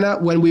me and Anna,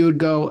 when we would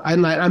go,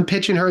 I'm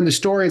pitching her in the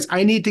stories,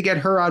 I need to get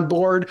her on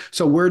board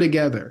so we're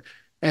together.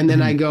 And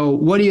then I go,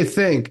 what do you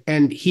think?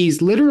 And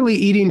he's literally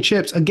eating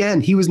chips.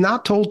 Again, he was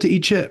not told to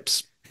eat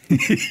chips.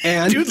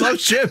 And dude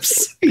loves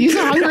chips. He's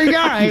a hungry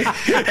guy.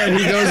 And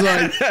he goes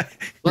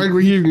like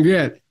what you can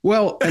get.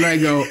 Well, and I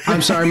go,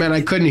 I'm sorry, man, I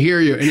couldn't hear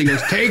you. And he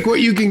goes, take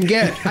what you can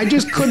get. I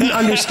just couldn't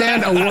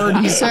understand a word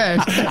he said.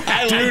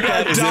 Dude,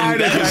 I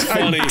died at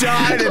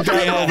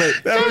that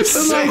moment. That was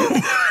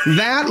so...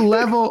 that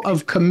level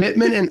of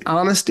commitment and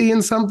honesty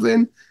in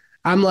something,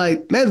 I'm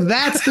like, man,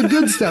 that's the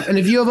good stuff. And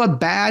if you have a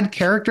bad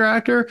character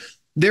actor,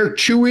 they're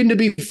chewing to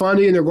be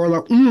funny and they're going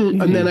like,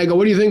 and then I go,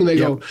 what do you think? And they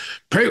go,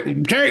 take,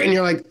 and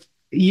you're like,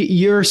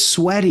 you're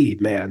sweaty,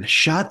 man.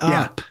 Shut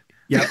up.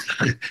 Yeah.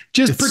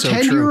 Just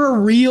pretend you're a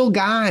real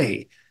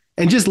guy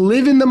and just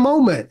live in the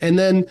moment. And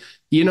then,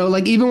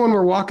 like even when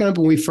we're walking up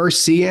and we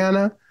first see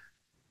Anna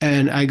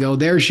and I go,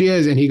 there she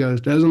is. And he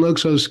goes, doesn't look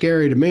so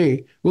scary to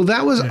me. Well,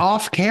 that was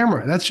off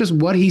camera. That's just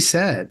what he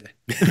said.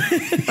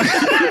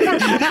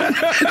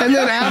 And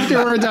then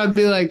afterwards I'd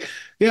be like,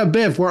 yeah,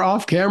 Biff, we're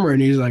off camera.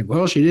 And he's like,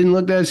 well, she didn't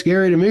look that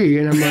scary to me.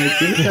 And I'm like,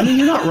 I mean,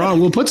 you're not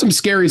wrong. We'll put some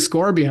scary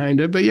score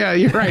behind it. But yeah,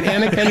 you're right.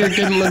 Anna Kendrick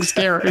didn't look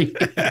scary.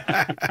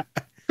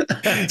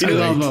 I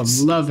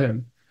love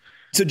him.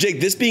 So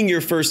Jake, this being your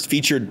first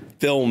featured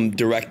film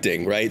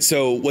directing, right?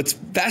 So what's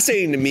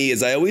fascinating to me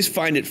is I always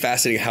find it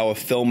fascinating how a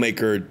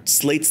filmmaker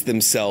slates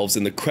themselves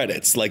in the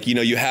credits. Like,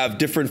 you have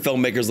different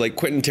filmmakers like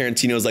Quentin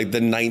Tarantino's like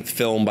the 9th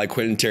film by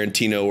Quentin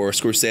Tarantino, or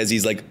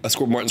Scorsese's like a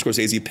Martin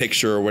Scorsese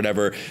picture or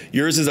whatever.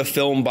 Yours is a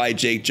film by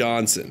Jake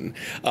Johnson.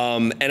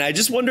 And I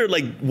just wonder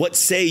like what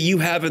say you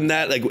have in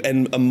that, like,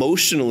 and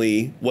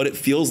emotionally what it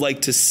feels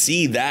like to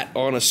see that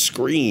on a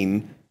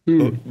screen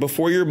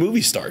before your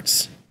movie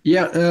starts.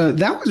 Yeah,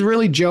 that was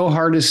really Joe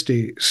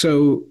Hardesty.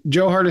 So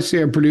Joe Hardesty,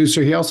 our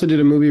producer, he also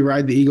did a movie,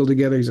 Ride the Eagle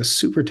Together. He's a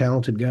super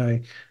talented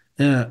guy.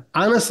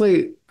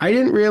 Honestly, I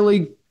didn't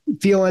really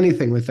feel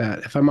anything with that,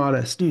 if I'm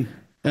honest.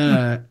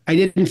 I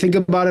didn't think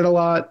about it a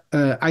lot.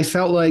 I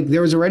felt like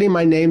there was already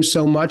my name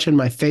so much in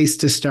my face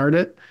to start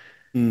it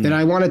that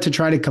I wanted to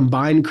try to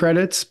combine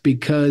credits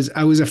because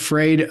I was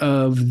afraid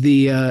of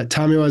the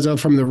Tommy Wiseau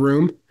from The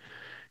Room.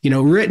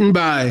 Written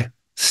by,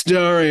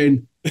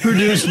 starring,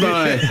 produced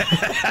by,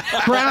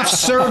 craft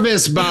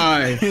service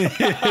by,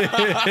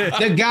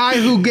 the guy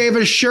who gave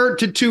a shirt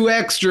to 2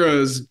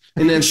 extras.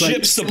 And then it's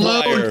chip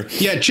supplier.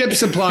 Chip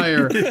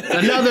supplier.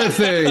 Another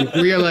thing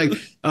where you're like,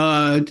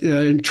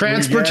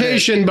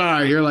 transportation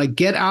by. You're like,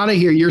 get out of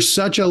here. You're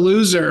such a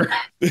loser.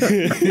 Like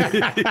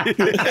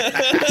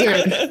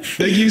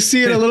you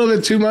see it a little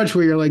bit too much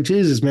where you're like,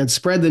 Jesus, man,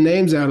 spread the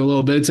names out a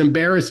little bit. It's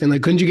embarrassing.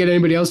 Like, couldn't you get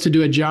anybody else to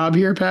do a job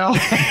here, pal?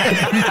 But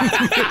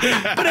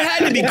it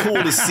had to be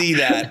cool to see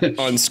that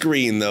on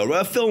screen, though.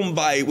 A film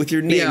with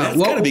your name. Yeah, that's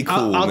gotta be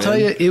cool. I'll tell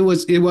you, it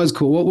was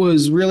cool. What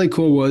was really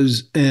cool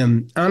was,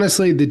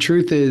 honestly, the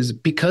truth is,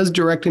 because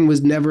directing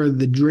was never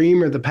the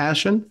dream or the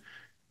passion,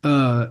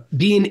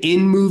 being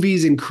in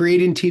movies and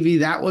creating TV,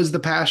 that was the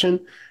passion.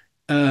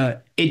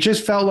 It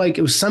just felt like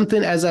it was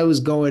something as I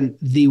was going,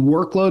 the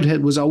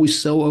workload was always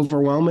so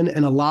overwhelming.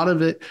 And a lot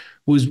of it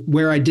was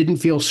where I didn't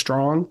feel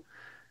strong.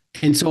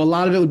 And so a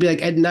lot of it would be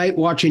like at night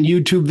watching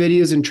YouTube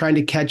videos and trying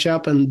to catch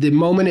up. And the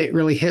moment it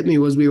really hit me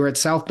was we were at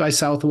South by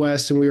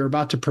Southwest and we were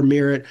about to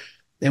premiere it.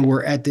 And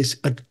we're at this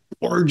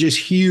gorgeous,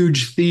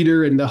 huge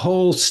theater and the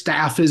whole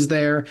staff is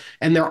there.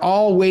 And they're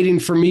all waiting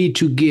for me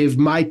to give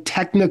my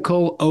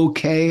technical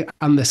okay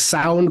on the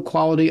sound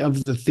quality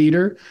of the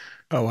theater.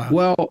 Oh, wow.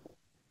 Well,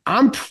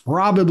 I'm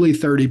probably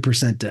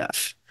 30%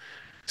 deaf.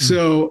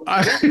 So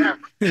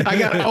I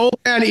got old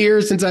man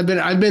ears since I've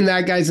been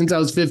that guy since I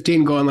was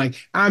 15 going like,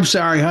 I'm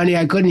sorry, honey,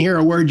 I couldn't hear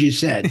a word you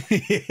said.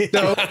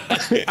 So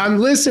I'm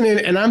listening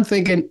and I'm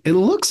thinking it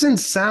looks and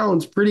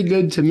sounds pretty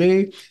good to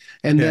me.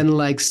 And then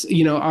like,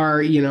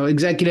 our,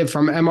 executive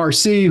from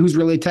MRC, who's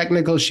really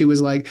technical, she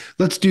was like,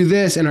 let's do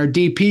this. And our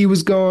DP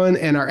was going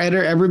and our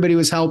editor, everybody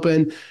was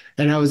helping.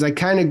 And I was like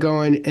kind of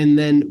going. And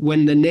then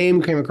when the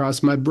name came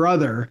across, my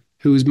brother,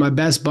 who's my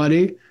best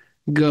buddy,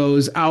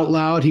 goes out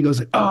loud. He goes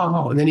like,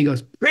 oh, and then he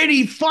goes,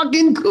 pretty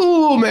fucking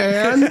cool,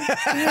 man.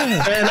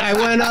 And I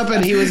went up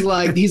and he's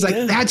like,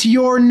 that's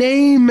your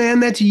name, man.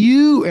 That's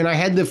you. And I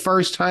had the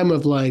first time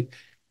of like,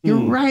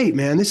 you're right,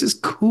 man. This is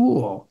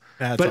cool.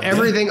 But awesome.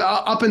 Everything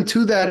up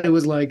into that, it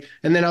was like,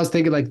 and then I was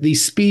thinking like the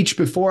speech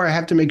before, I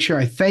have to make sure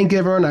I thank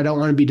everyone. I don't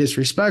want to be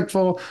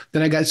disrespectful.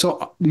 Then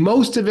so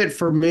most of it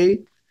for me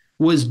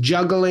was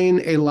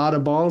juggling a lot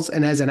of balls.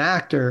 And as an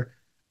actor,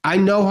 I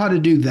know how to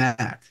do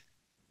that.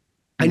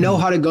 I know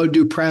how to go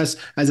do press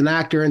as an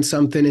actor in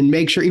something and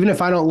make sure, even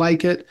if I don't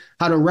like it,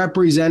 how to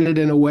represent it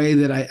in a way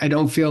that I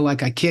don't feel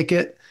like I kick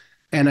it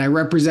and I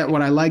represent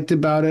what I liked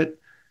about it.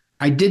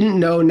 I didn't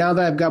know. Now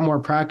that I've got more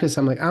practice,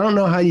 I'm like, I don't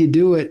know how you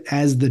do it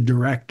as the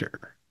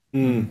director.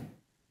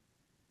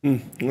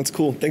 That's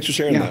cool. Thanks for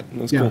sharing that.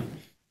 That's cool.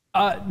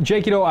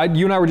 Jake, you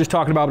and I were just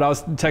talking about, but I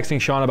was texting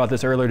Sean about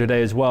this earlier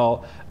today as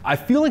well. I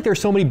feel like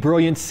there's so many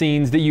brilliant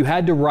scenes that you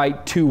had to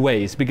write two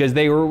ways because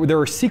there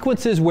were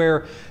sequences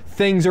where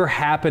things are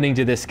happening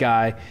to this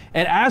guy,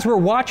 and as we're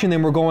watching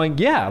them, we're going,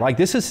 yeah, like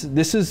this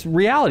is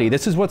reality.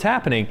 This is what's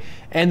happening.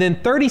 And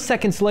then 30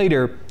 seconds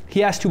later, he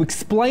has to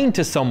explain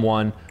to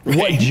someone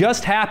what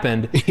just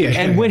happened.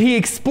 And when he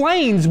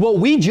explains what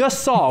we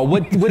just saw,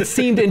 what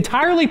seemed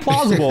entirely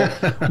plausible,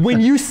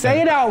 when you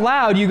say it out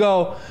loud, you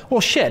go, well,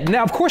 shit.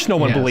 Now, of course, no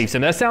one believes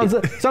him. That sounds.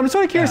 So I'm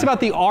sort of curious about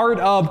the art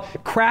of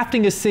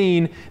crafting a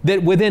scene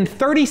that within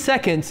 30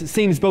 seconds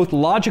seems both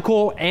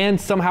logical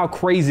and somehow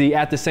crazy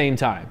at the same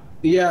time.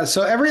 Yeah,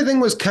 so everything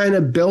was kind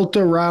of built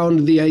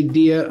around the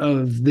idea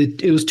of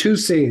it was two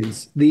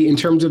scenes. In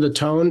terms of the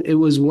tone, it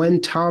was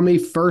when Tommy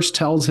first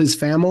tells his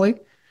family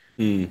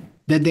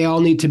that they all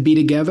need to be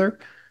together.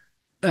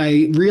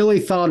 I really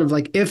thought of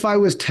like, if I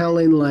was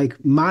telling like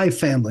my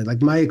family,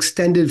 like my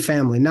extended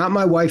family, not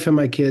my wife and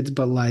my kids,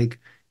 but like,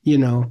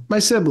 my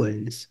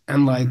siblings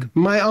and like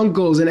my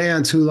uncles and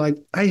aunts who like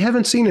I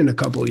haven't seen in a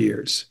couple of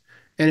years.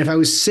 And if I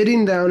was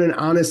sitting down and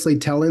honestly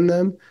telling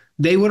them,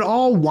 they would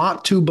all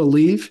want to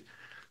believe.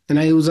 And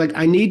I was like,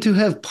 I need to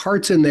have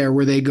parts in there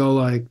where they go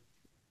like,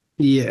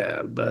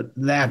 yeah, but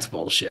that's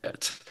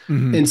bullshit.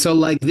 And so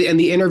like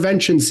the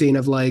intervention scene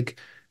of like,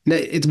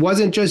 it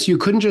wasn't just, you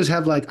couldn't just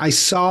have like, I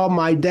saw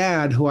my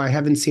dad who I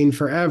haven't seen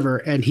forever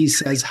and he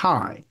says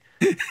hi.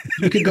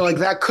 You could go like,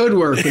 that could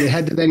work, but it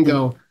had to then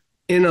go,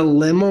 in a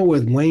limo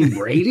with Wayne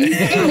Brady?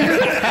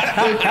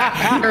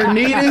 There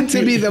needed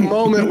to be the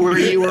moment where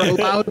you were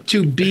allowed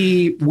to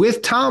be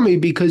with Tommy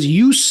because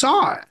you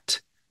saw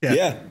it.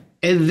 Yeah.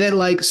 And then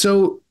like,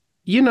 so,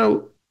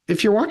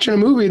 if you're watching a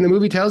movie and the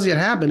movie tells you it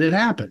happened, it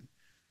happened.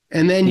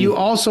 And then you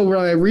also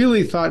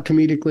really thought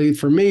comedically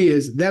for me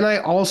is then I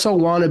also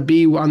want to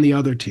be on the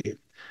other team.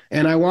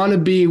 And I want to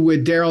be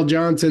with Daryl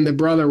Johnson, the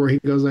brother, where he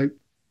goes like,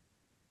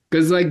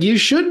 because like you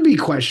should be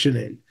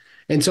questioning.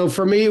 And so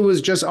for me, it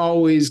was just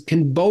always,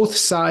 can both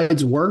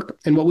sides work?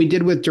 And what we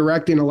did with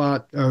directing a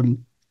lot,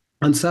 on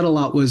set a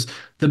lot, was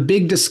the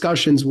big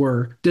discussions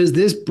were, does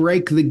this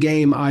break the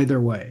game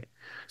either way?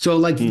 So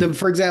like,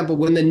 for example,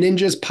 when the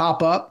ninjas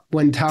pop up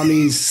when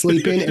Tommy's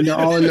sleeping and they're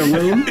all in the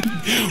room.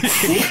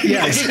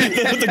 Yes.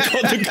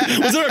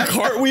 Was there a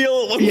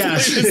cartwheel?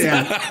 Yes.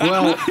 Yeah.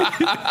 Well,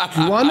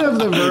 one of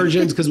the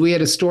versions, because we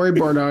had a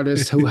storyboard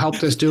artist who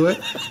helped us do it,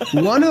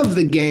 one of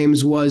the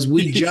games was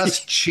we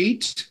just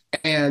cheat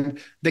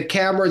and the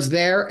camera's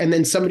there and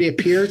then somebody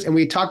appears, and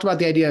we talked about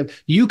the idea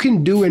of you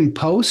can do in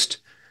post,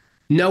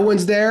 no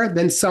one's there,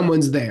 then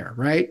someone's there,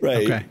 right?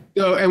 Right. Okay.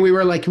 So, and we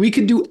were like, we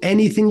could do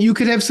anything. You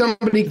could have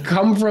somebody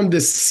come from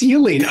the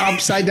ceiling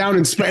upside down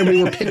and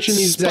we were pitching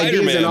these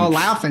ideas and all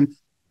laughing.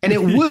 And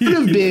it would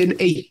have been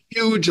a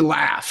huge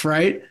laugh,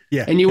 right?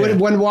 Yeah. And you would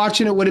have, when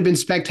watching it, would have been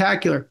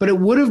spectacular. But it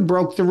would have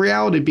broke the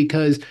reality,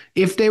 because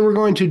if they were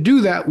going to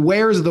do that,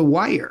 where's the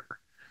wire?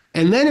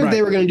 And then if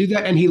they were going to do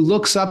that and he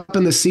looks up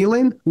in the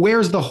ceiling,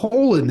 where's the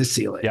hole in the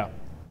ceiling? Yeah.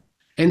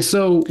 And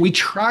so we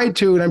tried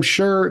to, and I'm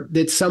sure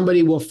that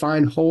somebody will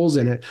find holes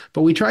in it,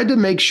 but we tried to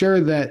make sure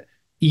that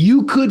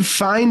you could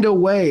find a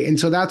way. And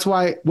so that's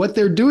why what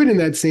they're doing in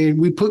that scene,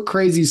 we put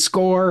crazy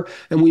score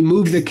and we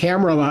move the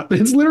camera a lot. But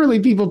it's literally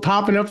people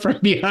popping up from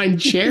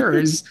behind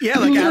chairs. Yeah,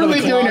 like out of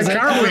the doing a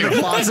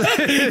closet.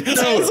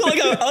 It's also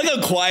like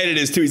how quiet it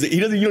is too. He's like,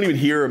 you don't even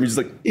hear him. He's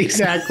just like,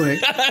 exactly.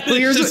 Well,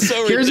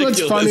 here's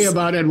what's funny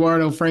about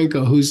Eduardo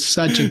Franco, who's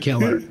such a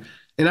killer.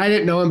 And I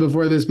didn't know him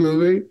before this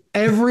movie.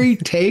 Every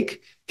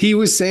take, he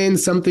was saying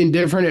something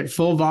different at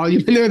full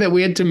volume in there that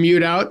we had to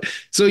mute out.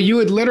 So you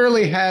would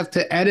literally have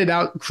to edit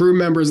out crew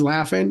members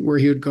laughing, where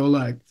he would go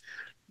like,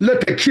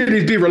 "Let the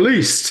kiddies be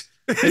released."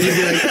 And you'd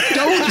be like,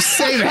 "Don't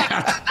say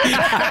that."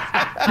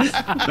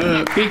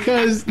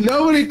 Because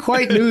nobody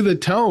quite knew the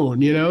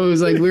tone. It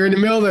was like we were in the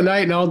middle of the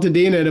night in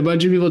Altadena and a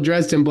bunch of people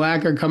dressed in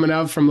black are coming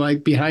out from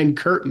like behind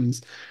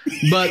curtains.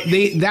 But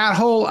that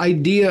whole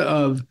idea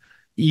of,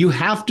 you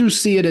have to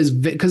see it as,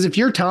 because if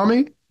you're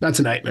Tommy, that's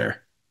a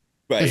nightmare.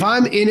 Right. If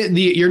I'm in it,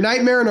 your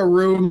nightmare in a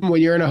room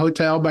when you're in a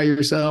hotel by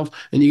yourself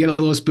and you get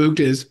a little spooked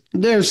is,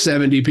 there's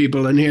 70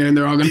 people in here and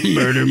they're all going to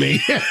murder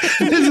me.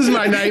 This is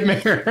my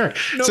nightmare.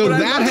 No, so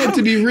that had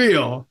to be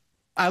real.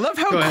 I love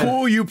how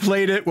cool you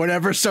played it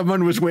whenever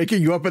someone was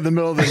waking you up in the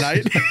middle of the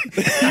night.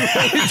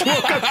 You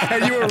woke up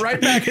and you were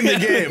right back in the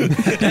game.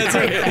 That's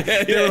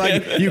right. You were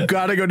like, you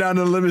got to go down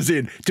to the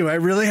limousine. Do I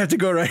really have to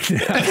go right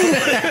now?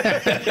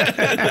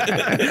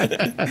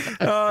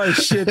 Oh,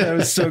 shit. That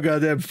was so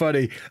goddamn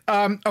funny.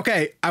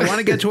 Okay. I want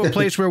to get to a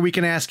place where we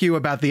can ask you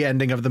about the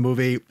ending of the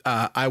movie.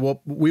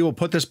 We will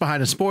put this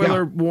behind a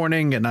spoiler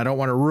warning, and I don't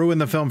want to ruin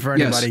the film for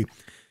anybody. Yes.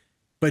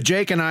 But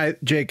Jake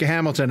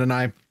Hamilton and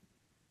I,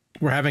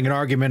 we're having an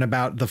argument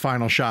about the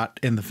final shot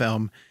in the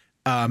film.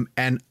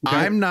 And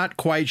I'm not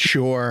quite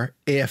sure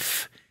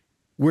if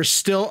we're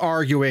still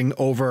arguing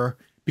over,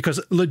 because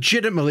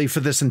legitimately for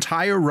this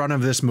entire run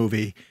of this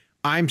movie,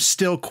 I'm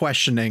still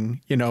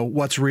questioning,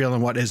 what's real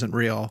and what isn't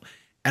real.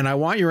 And I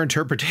want your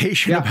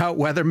interpretation about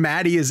whether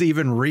Maddie is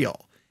even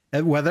real.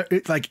 And whether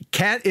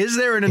is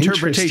there an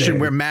interpretation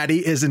where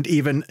Maddie isn't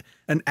even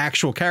an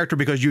actual character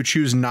because you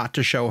choose not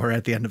to show her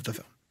at the end of the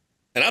film?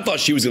 And I thought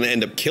she was going to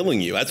end up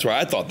killing you. That's where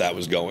I thought that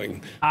was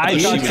going. I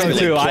thought so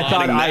too.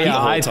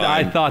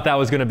 I thought that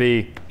was going to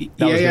be.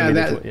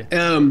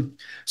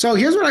 So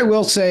here's what I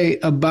will say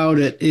about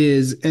it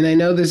is, and I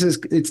know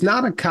it's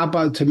not a cop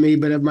out to me,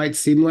 but it might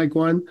seem like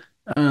one.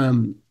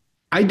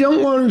 I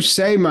don't want to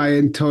say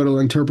my total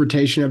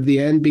interpretation of the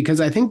end, because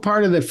I think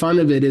part of the fun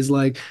of it is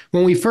like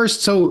when we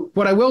first. So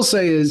what I will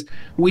say is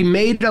we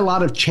made a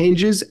lot of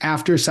changes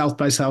after South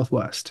by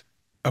Southwest.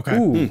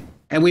 Okay.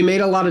 And we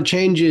made a lot of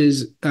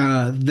changes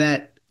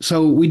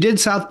so we did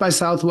South by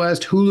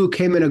Southwest. Hulu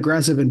came in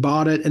aggressive and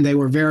bought it, and they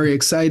were very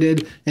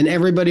excited, and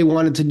everybody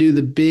wanted to do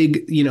the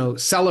big,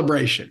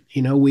 celebration.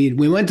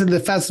 We went to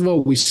the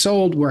festival, we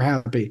sold, we're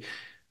happy.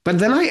 But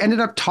then I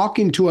ended up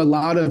talking to a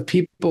lot of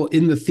people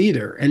in the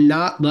theater, and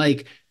not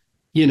like,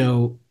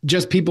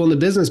 just people in the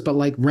business, but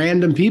like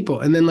random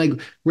people. And then like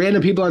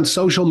random people on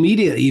social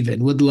media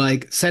even would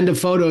like send a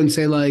photo and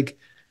say like,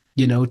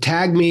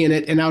 tag me in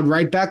it. And I would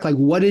write back, like,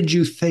 what did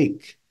you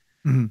think?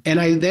 Mm-hmm. And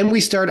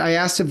I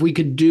asked if we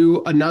could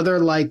do another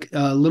like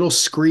little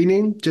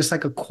screening, just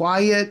like a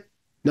quiet,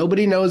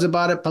 nobody knows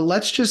about it, but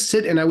let's just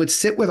sit. And I would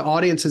sit with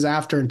audiences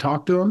after and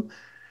talk to them.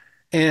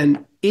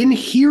 And in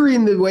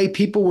hearing the way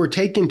people were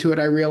taking to it,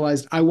 I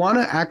realized I want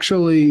to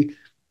actually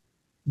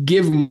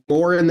give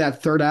more in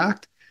that third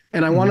act.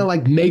 And I want to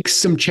like make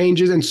some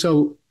changes. And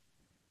so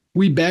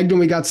we begged and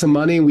we got some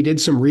money, and we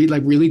did some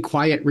really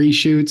quiet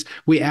reshoots.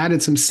 We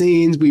added some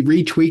scenes, we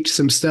retweaked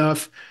some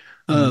stuff.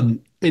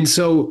 And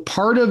so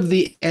part of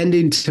the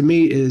ending to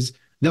me is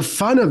the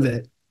fun of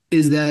it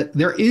is that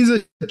there is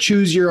a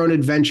choose your own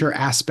adventure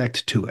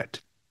aspect to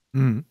it.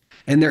 And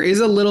there is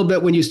a little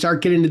bit when you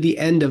start getting to the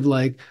end of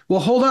like,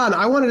 well, hold on,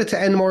 I wanted it to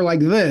end more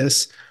like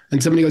this.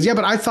 And somebody goes, yeah,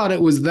 but I thought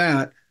it was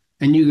that.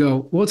 And you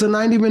go, well, it's a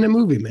 90-minute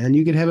movie, man.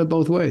 You could have it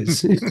both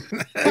ways. And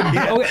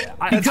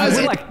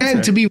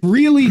to be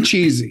really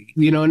cheesy,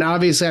 and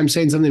obviously I'm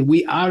saying something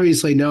we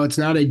obviously know it's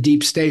not a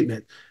deep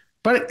statement,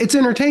 but it's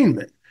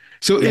entertainment.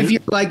 So if you're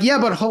like, yeah,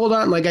 but hold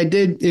on, like I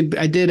did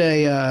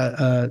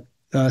a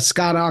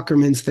Scott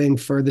Aukerman's thing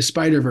for the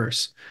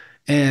Spider-Verse,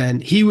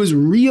 and he was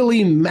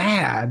really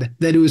mad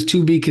that it was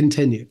to be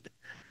continued.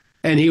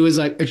 And he was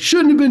like, it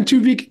shouldn't have been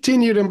to be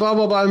continued and blah,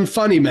 blah, blah. I'm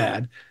funny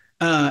mad.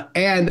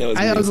 And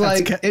I was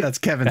like, that's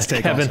Kevin's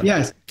take. Kevin. Also.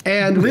 Yes.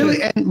 And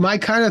really, and my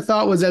kind of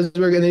thought was and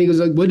then he goes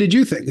like, what did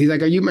you think? He's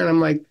like, are you mad?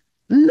 I'm like,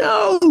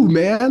 no,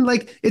 man.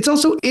 Like, it's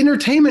also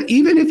entertainment.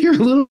 Even if you're a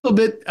little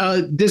bit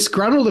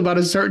disgruntled about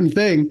a certain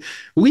thing,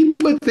 we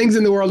put things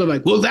in the world of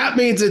like, well, that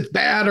means it's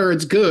bad or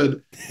it's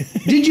good.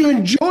 Did you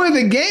enjoy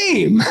the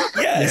game?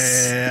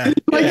 Yes.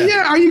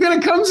 Are you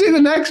going to come see the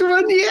next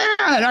one?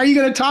 Yeah. Are you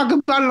going to talk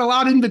about it a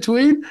lot in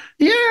between?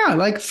 Yeah,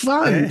 like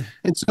fun. Yeah.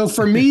 And so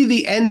for me,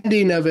 the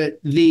ending of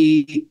it,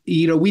 we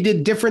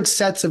did different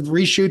sets of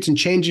reshoots and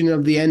changing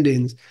of the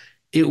endings.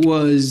 It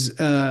was,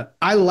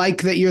 I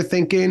like that you're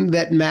thinking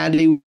that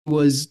Maddie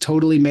was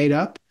totally made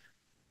up.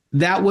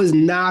 That was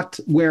not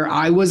where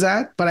I was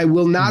at, but I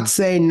will not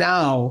say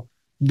now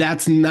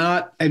that's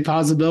not a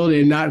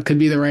possibility and not could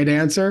be the right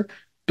answer,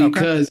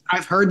 because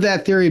I've heard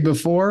that theory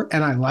before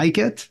and I like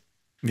it.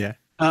 Yeah.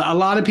 A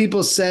lot of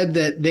people said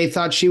that they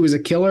thought she was a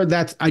killer.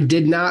 I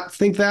did not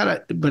think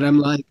that, but I'm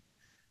like,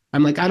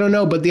 I don't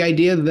know. But the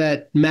idea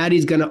that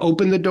Maddie's going to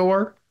open the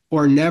door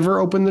or never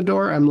open the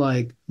door, I'm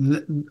like,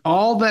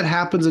 all that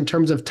happens in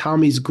terms of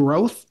Tommy's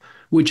growth,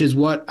 which is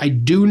what I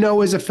do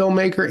know as a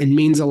filmmaker and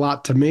means a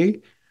lot to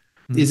me,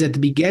 is at the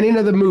beginning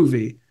of the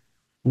movie,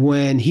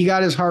 when he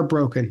got his heart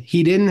broken,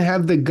 he didn't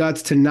have the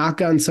guts to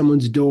knock on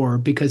someone's door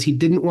because he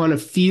didn't want to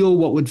feel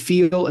what would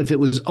feel if it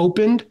was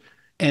opened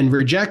and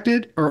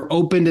rejected or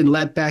opened and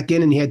let back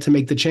in and he had to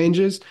make the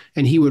changes.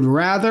 And he would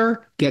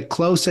rather get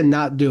close and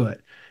not do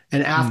it.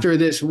 And after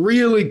this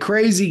really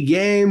crazy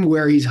game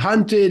where he's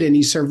hunted and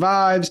he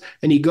survives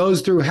and he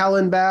goes through hell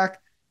and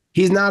back,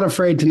 he's not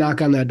afraid to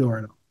knock on that door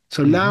at all.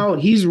 So now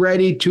he's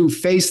ready to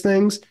face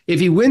things. If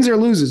he wins or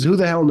loses, who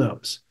the hell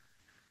knows?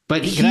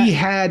 But he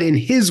had in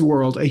his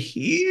world a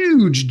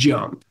huge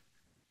jump.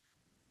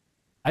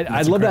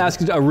 I'd love to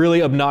ask a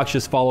really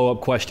obnoxious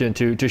follow-up question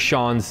to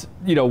Sean's,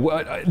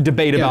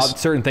 debate about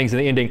certain things in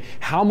the ending.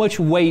 How much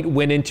weight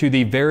went into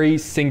the very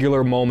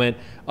singular moment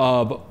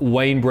of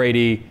Wayne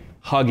Brady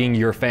hugging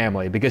your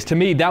family? Because to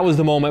me, that was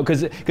the moment,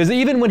 because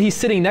even when he's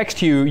sitting next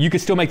to you, you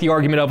could still make the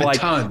argument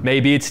of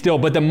maybe it's still,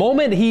 but the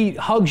moment he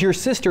hugs your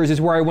sisters is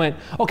where I went,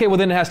 okay, well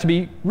then it has to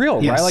be real,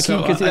 right? Like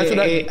so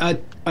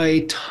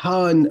a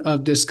ton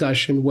of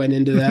discussion went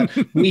into that.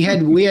 we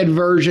had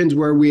versions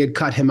where we had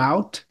cut him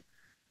out.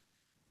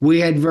 We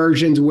had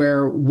versions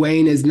where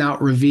Wayne is not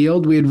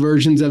revealed. We had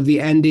versions of the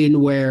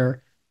ending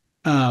where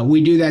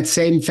We do that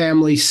same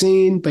family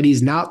scene, but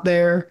he's not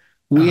there.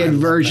 We had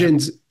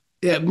versions,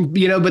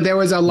 but there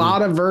was a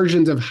lot of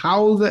versions of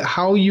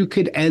how you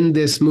could end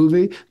this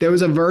movie. There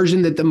was a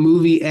version that the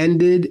movie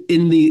ended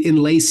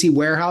in Lacey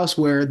Warehouse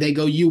where they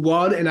go, "You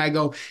won," and I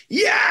go,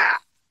 "Yeah,"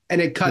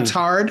 and it cuts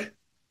hard.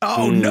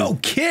 Oh, no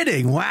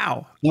kidding.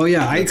 Wow. Oh,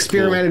 yeah. I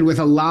experimented with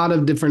a lot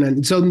of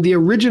different. So the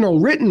original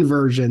written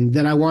version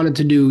that I wanted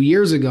to do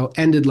years ago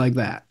ended like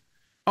that.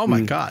 Oh,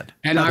 my God.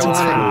 And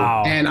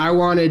I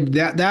wanted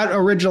that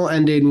original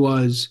ending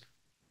was,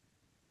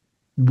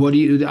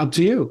 up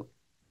to you.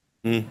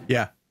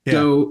 Yeah.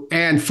 So,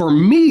 and for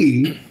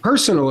me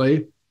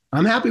personally,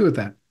 I'm happy with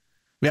that.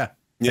 Yeah.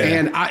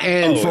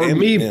 And for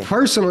me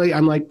personally,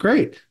 I'm like,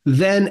 great.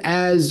 Then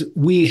as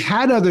we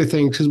had other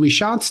things, because we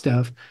shot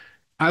stuff,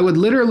 I would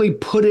literally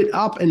put it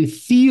up and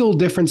feel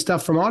different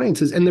stuff from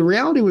audiences. And the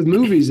reality with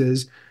movies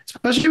is,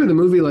 especially with a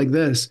movie like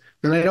this,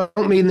 and I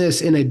don't mean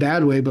this in a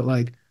bad way, but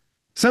like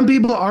some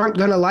people aren't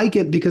going to like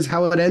it because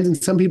how it ends, and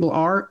some people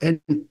are.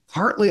 And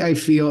partly I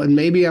feel, and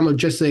maybe I'm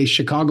just a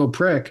Chicago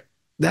prick,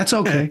 that's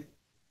okay.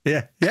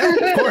 Yeah,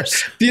 of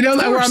course.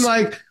 Where I'm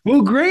like,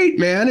 well, great,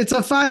 man. It's a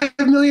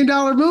 $5 million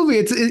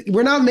movie.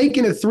 We're not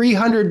making a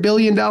 $300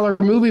 billion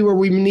movie where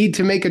we need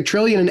to make $1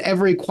 trillion and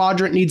every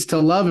quadrant needs to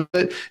love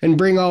it and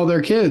bring all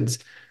their kids.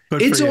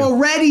 It's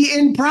already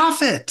in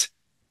profit.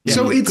 Yeah,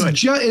 so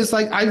it's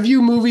like, I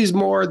view movies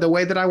more, the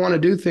way that I want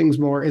to do things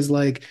more is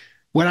like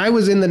when I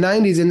was in the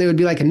 90s and there would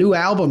be like a new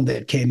album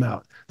that came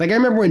out. Like I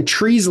remember when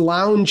Trees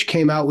Lounge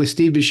came out with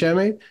Steve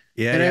Buscemi.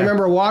 I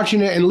remember watching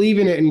it and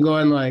leaving it and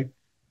going like,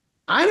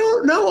 I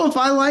don't know if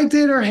I liked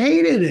it or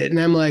hated it. And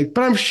I'm like,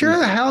 but I'm sure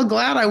the hell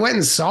glad I went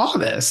and saw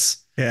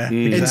this. Yeah,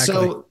 exactly. And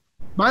so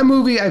my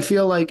movie, I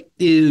feel like,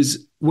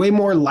 is way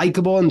more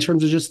likable in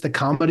terms of just the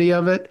comedy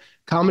of it.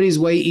 Comedy is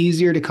way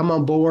easier to come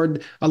on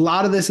board. A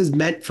lot of this is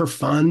meant for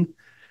fun.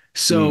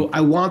 So I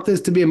want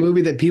this to be a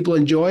movie that people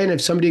enjoy. And if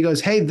somebody goes,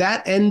 hey,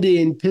 that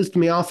ending pissed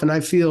me off and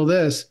I feel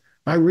this,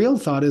 my real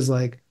thought is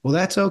like, well,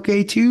 that's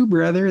okay too,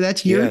 brother.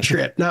 That's your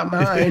trip, not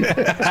mine.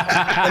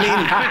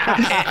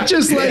 I mean,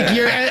 just like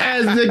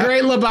as the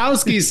great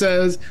Lebowski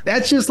says,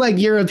 that's just like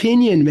your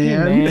opinion,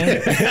 man.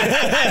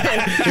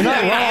 You're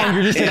not wrong.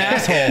 You're just an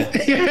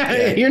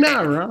asshole. You're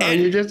not wrong.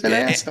 You're just an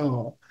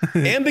asshole.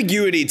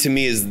 Ambiguity to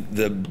me is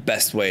the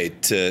best way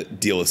to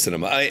deal with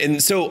cinema.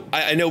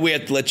 I know we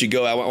have to let you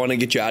go. I want to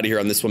get you out of here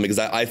on this one because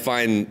I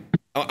find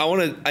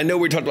I know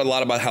we talked a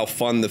lot about how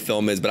fun the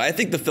film is, but I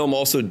think the film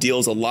also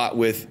deals a lot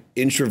with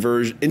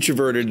introverted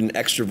and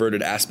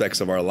extroverted aspects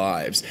of our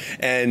lives.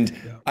 And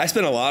I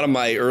spent a lot of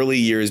my early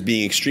years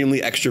being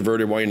extremely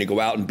extroverted, wanting to go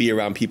out and be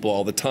around people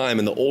all the time.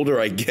 And the older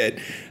I get,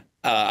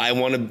 I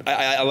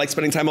like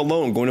spending time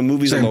alone, going to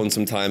movies alone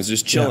sometimes,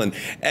 just chilling.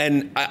 Yeah.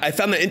 And I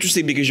found that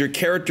interesting because your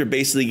character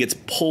basically gets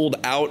pulled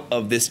out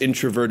of this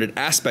introverted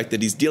aspect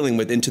that he's dealing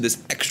with into this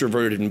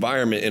extroverted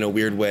environment in a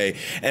weird way.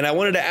 And I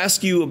wanted to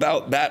ask you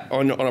about that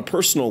on a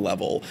personal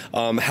level,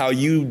 how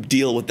you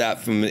deal with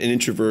that from an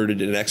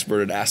introverted and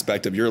extroverted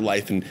aspect of your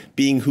life and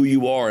being who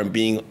you are and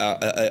being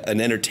an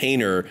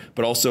entertainer,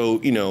 but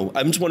also,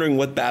 I'm just wondering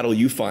what battle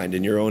you find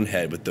in your own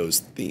head with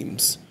those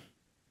themes.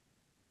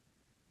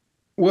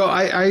 Well,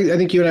 I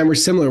think you and I were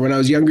similar. When I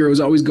was younger, I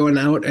was always going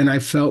out and I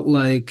felt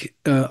like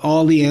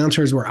all the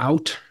answers were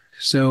out.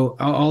 So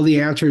all the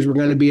answers were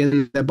going to be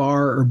in the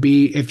bar or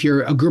if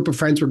you're a group of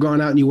friends were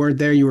going out and you weren't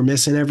there, you were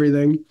missing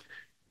everything.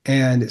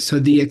 And so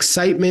the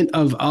excitement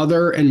of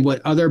other and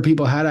what other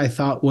people had, I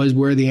thought was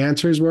where the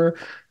answers were.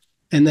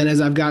 And then as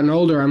I've gotten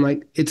older, I'm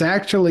like, it's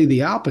actually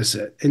the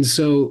opposite. And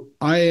so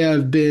I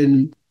have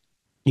been,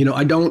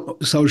 I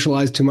don't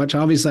socialize too much.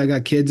 Obviously, I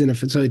got kids and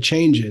so it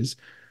changes.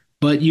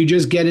 But you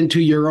just get into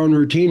your own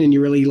routine and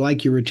you really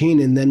like your routine.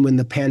 And then when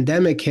the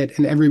pandemic hit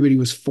and everybody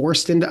was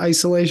forced into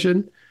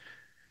isolation,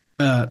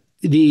 what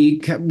really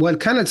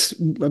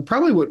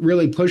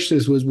pushed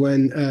this was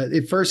when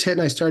it first hit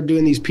and I started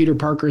doing these Peter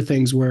Parker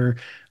things where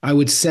I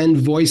would send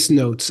voice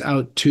notes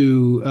out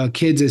to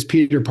kids as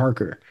Peter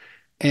Parker.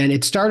 And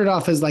it started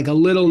off as like a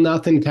little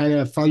nothing kind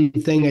of fun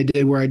thing I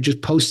did where I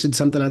just posted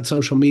something on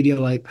social media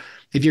like,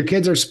 if your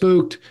kids are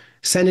spooked,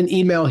 send an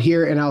email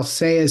here and I'll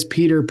say as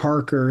Peter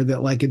Parker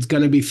that like it's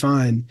going to be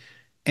fine.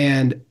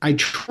 And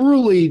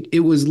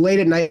it was late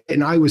at night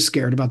and I was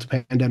scared about the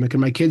pandemic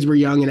and my kids were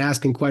young and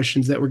asking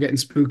questions that were getting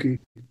spooky.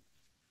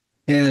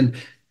 And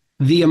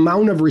the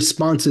amount of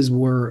responses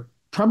were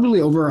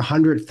probably over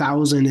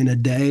 100,000 in a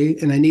day.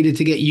 And I needed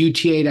to get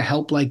UTA to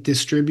help like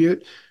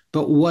distribute.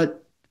 But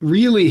what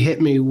really hit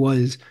me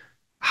was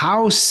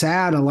how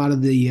sad a lot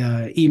of the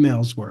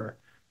emails were.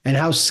 And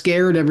how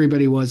scared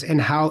everybody was and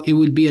how it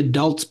would be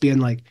adults being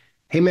like,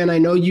 hey, man, I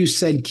know you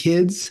said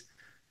kids,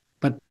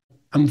 but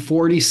I'm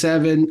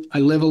 47. I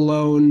live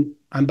alone.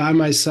 I'm by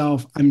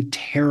myself. I'm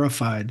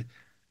terrified.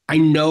 I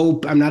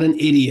know I'm not an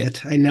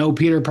idiot. I know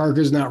Peter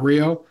Parker's not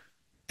real.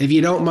 If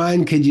you don't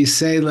mind, could you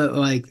say that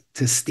like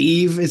to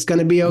Steve, it's going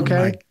to be okay?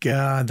 Oh, my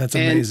God. That's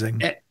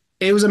amazing.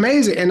 It was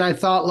amazing. And I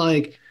thought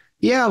like,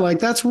 yeah, like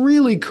that's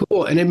really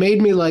cool. And it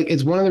made me like,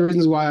 it's one of the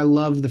reasons why I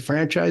love the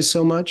franchise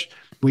so much.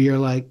 where you're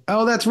like,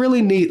 oh, that's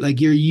really neat. Like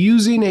you're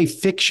using a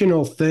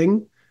fictional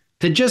thing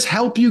to just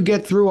help you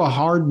get through a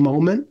hard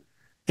moment.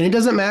 And it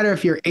doesn't matter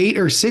if you're 8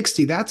 or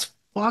 60. That's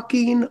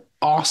fucking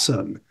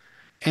awesome.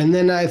 And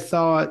then I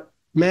thought,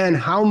 man,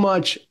 how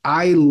much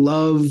I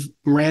love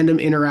random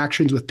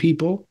interactions with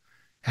people.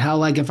 How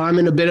like if I'm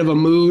in a bit of a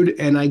mood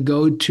and I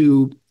go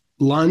to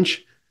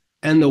lunch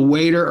and the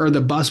waiter or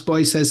the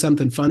busboy says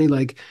something funny,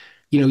 like,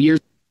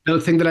 another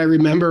thing that I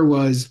remember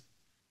was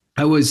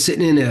I was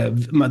sitting in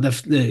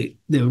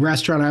the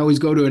restaurant I always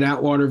go to in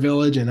Atwater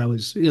Village, and I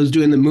was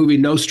doing the movie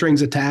No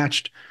Strings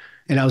Attached,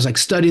 and I was like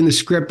studying the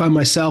script by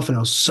myself, and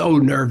I was so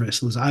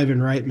nervous. It was Ivan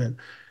Reitman,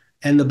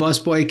 and the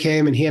busboy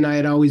came, and he and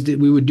I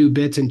we would do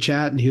bits and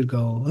chat, and he would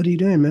go, "What are you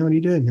doing, man? What are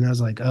you doing?" And I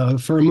was like,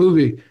 for a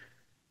movie."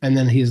 And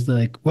then he's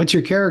like, "What's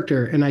your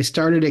character?" And I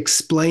started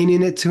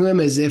explaining it to him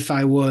as if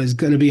I was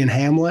going to be in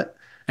Hamlet,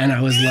 and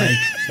I was like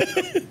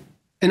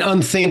an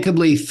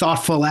unthinkably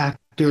thoughtful actor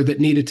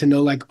that needed to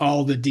know like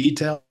all the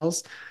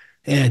details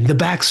and the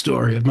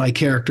backstory of my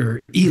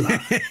character, Eli.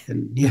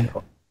 And,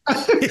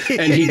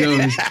 and he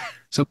goes,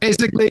 so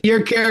basically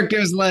your character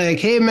is like,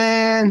 hey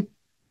man,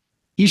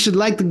 you should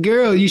like the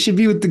girl. You should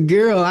be with the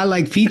girl. I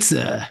like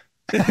pizza.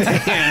 And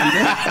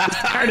I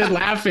started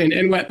laughing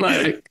and went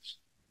like,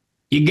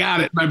 you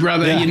got it, my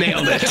brother. Yeah. You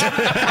nailed it.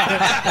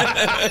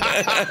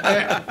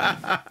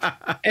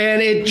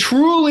 And it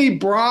truly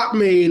brought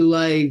me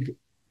like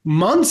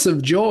months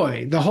of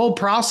joy. The whole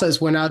process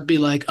when I'd be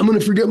like, I'm going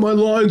to forget my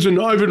lines and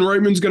Ivan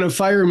Reitman's going to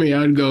fire me.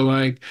 I'd go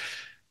like,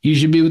 you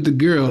should be with the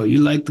girl. You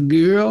like the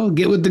girl?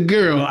 Get with the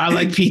girl. I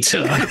like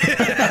pizza.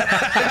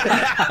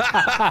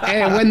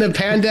 And when the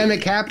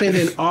pandemic happened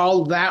and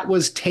all that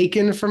was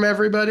taken from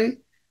everybody,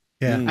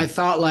 I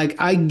thought like,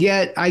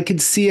 I could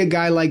see a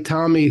guy like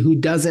Tommy who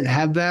doesn't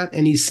have that.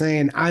 And he's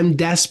saying, I'm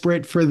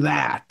desperate for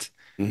that.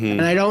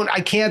 And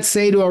I can't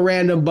say to a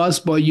random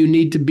busboy, you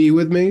need to be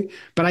with me,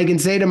 but I can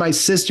say to my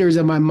sisters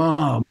and my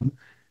mom,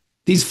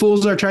 these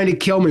fools are trying to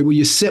kill me. Will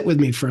you sit with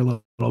me for a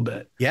little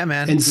bit? Yeah,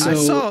 man. And so, I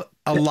saw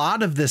a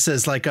lot of this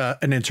as like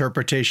an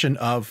interpretation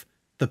of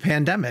the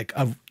pandemic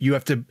of you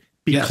have to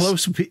be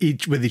close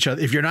with each other.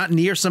 If you're not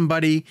near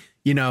somebody,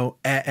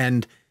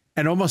 and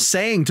almost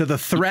saying to the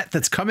threat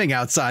that's coming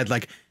outside,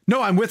 like,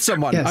 no, I'm with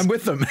someone. Yes. I'm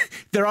with them.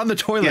 They're on the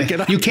toilet. Yeah.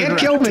 Get up. You can't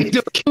kill me.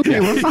 Don't kill me.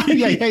 We're fine.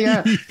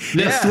 Yeah.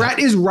 The threat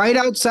is right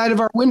outside of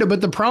our window. But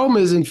the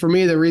problem is, and for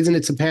me, the reason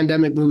it's a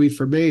pandemic movie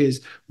for me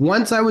is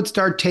once I would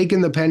start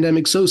taking the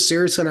pandemic so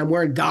seriously and I'm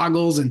wearing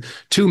goggles and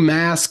 2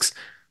 masks,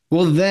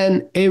 well,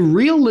 then a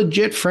real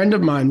legit friend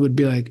of mine would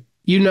be like,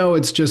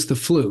 it's just the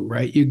flu,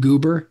 right? You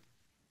goober.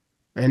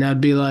 And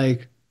I'd be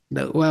like,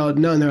 well,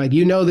 no. And they're like,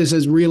 this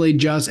is really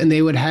just, and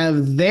they would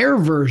have their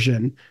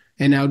version.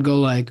 And I would go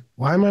like,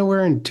 why am I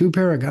wearing 2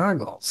 pair of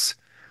goggles?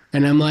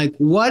 And I'm like,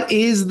 what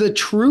is the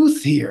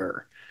truth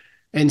here?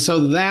 And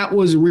so that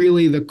was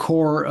really the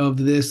core of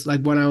this.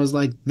 Like when I was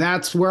like,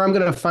 that's where I'm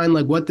going to find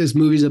like what this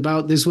movie's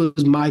about. This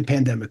was my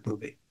pandemic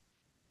movie.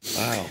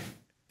 Wow.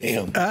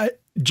 Damn.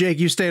 Jake,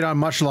 you stayed on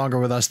much longer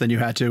with us than you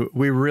had to.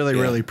 We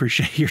really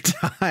appreciate your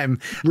time.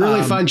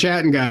 Really fun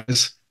chatting,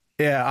 guys.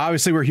 Yeah,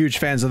 obviously we're huge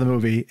fans of the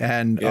movie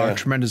and are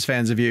tremendous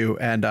fans of you.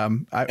 And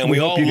we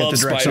all love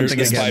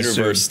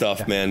Spider-Verse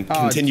stuff, man.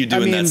 Continue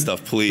doing that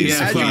stuff, please.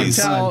 Yeah, as you can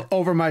tell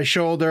over my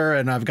shoulder,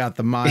 and I've got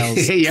the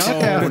Miles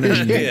phone.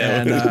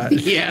 Have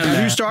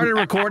you started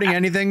recording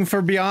anything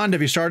for Beyond?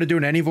 Have you started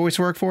doing any voice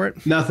work for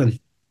it? Nothing.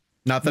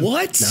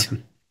 What?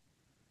 Nothing.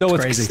 So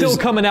it's still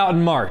coming out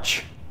in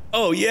March.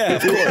 Oh yeah,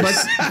 of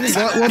course.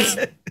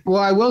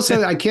 Well, I will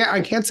say I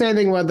can't say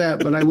anything about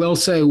that, but I will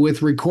say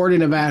with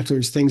recording of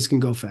actors, things can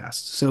go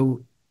fast.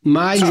 So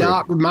my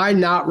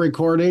not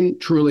recording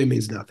truly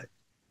means nothing.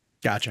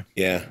 Gotcha.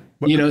 Yeah.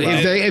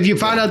 If you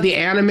found out the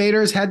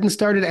animators hadn't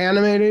started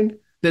animating,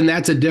 then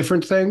that's a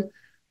different thing.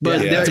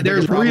 But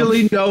there's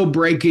really no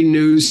breaking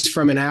news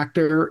from an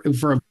actor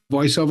for a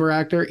voiceover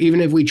actor,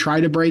 even if we try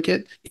to break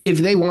it. If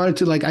they wanted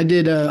to, like I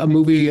did a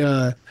movie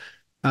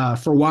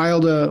for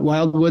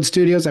Wildwood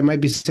Studios. I might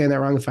be saying that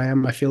wrong. If I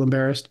am, I feel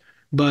embarrassed.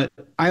 But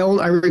I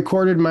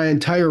recorded my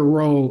entire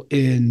role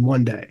in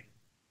 1 day.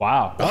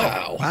 Wow.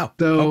 Wow.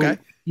 So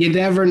you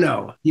never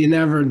know.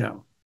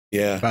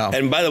 Yeah. Wow.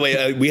 And by the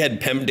way, we had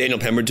Daniel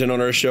Pemberton on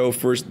our show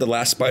for the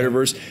last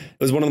Spider-Verse. It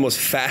was one of the most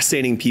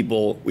fascinating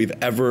people we've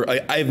ever.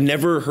 I've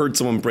never heard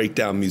someone break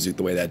down music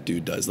the way that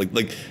dude does. Like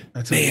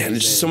that's man, amazing.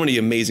 There's just so many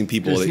amazing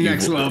people. It's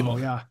next level.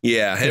 Yeah.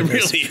 Yeah, it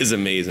really is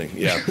amazing.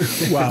 Yeah.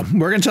 Wow.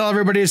 We're gonna tell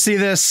everybody to see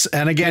this.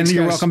 And again, thanks,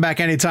 you're welcome back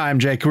anytime,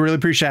 Jake. We really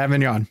appreciate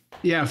having you on.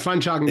 Yeah, fun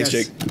talking, guys.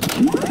 Thanks, Jake.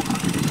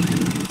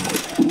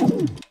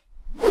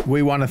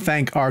 We want to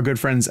thank our good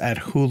friends at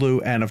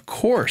Hulu and, of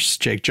course,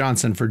 Jake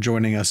Johnson for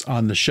joining us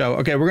on the show.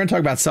 Okay, we're going to talk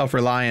about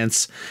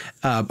Self-Reliance,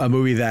 a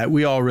movie that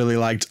we all really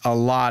liked a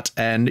lot.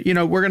 And,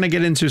 we're going to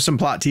get into some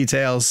plot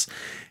details.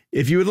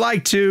 If you would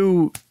like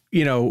to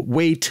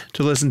wait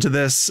to listen to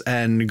this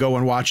and go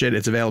and watch it.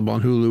 It's available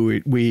on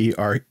Hulu. We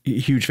are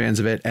huge fans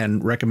of it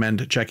and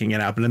recommend checking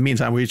it out. But in the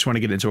meantime, we just want to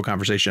get into a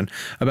conversation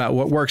about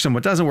what works and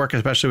what doesn't work,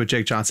 especially with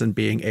Jake Johnson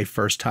being a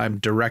first-time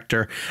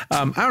director.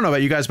 I don't know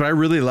about you guys, but I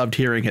really loved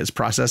hearing his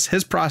process.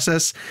 His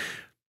process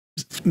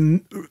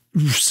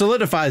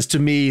solidifies to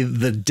me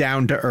the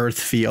down-to-earth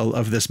feel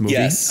of this movie.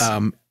 Yes.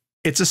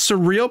 It's a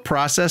surreal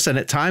process, and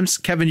at times,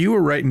 Kevin, you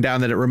were writing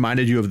down that it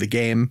reminded you of The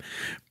Game.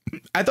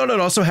 I thought it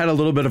also had a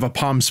little bit of a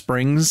Palm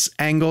Springs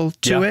angle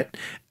to it,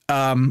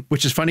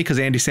 which is funny because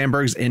Andy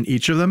Samberg's in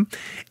each of them,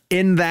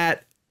 in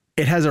that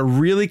it has a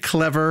really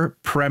clever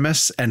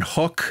premise and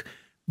hook,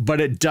 but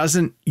it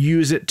doesn't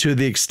use it to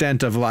the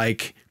extent of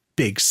like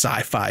big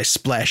sci-fi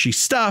splashy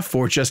stuff,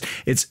 or just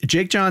it's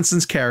Jake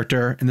Johnson's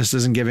character. And this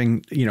isn't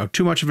giving,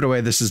 too much of it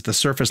away. This is the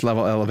surface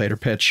level elevator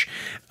pitch.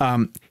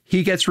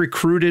 He gets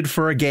recruited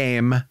for a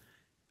game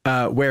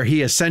where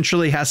he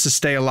essentially has to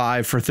stay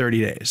alive for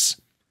 30 days.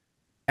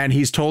 And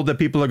he's told that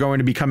people are going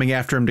to be coming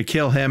after him to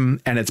kill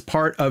him. And it's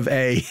part of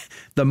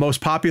the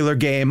most popular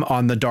game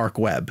on the dark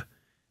web.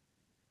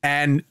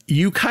 And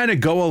you kind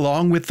of go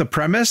along with the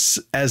premise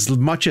as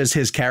much as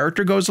his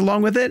character goes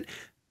along with it.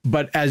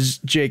 But as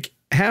Jake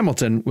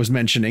Hamilton was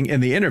mentioning in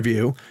the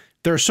interview,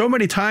 there are so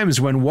many times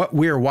when what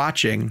we're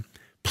watching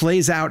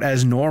plays out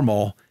as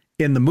normal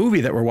in the movie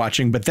that we're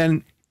watching. But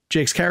then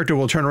Jake's character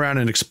will turn around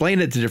and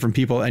explain it to different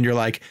people. And you're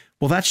like,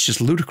 well, that's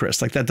just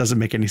ludicrous. Like, that doesn't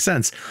make any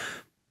sense.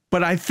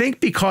 But I think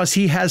because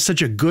he has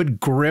such a good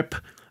grip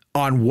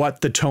on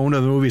what the tone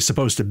of the movie is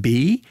supposed to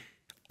be,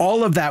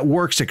 all of that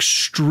works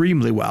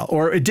extremely well,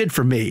 or it did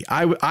for me.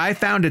 I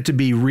found it to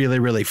be really,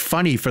 really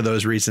funny for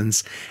those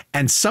reasons.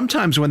 And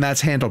sometimes when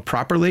that's handled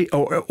properly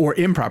or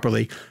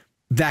improperly,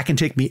 that can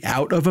take me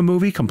out of a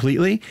movie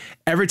completely.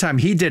 Every time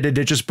he did it,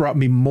 it just brought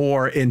me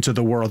more into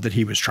the world that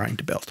he was trying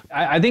to build.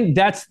 I think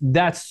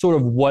that's sort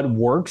of what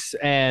works.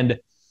 And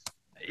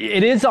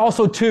it is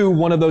also, too,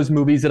 one of those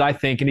movies that I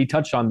think, and he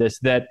touched on this,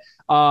 that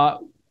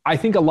I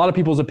think a lot of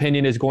people's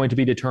opinion is going to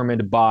be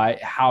determined by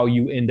how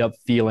you end up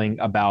feeling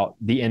about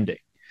the ending.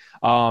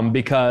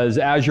 Because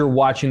as you're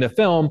watching the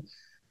film,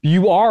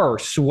 you are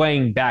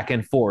swaying back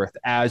and forth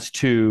as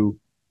to,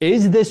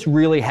 is this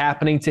really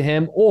happening to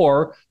him?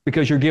 Or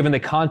because you're given the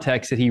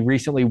context that he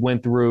recently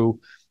went through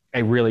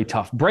a really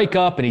tough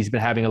breakup and he's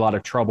been having a lot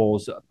of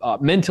troubles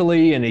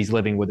mentally and he's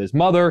living with his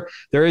mother.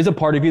 There is a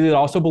part of you that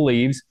also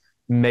believes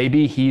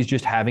maybe he's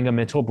just having a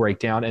mental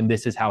breakdown and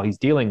this is how he's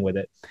dealing with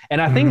it.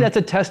 And I think that's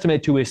a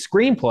testament to his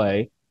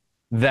screenplay,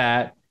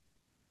 that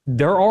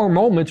there are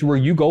moments where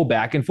you go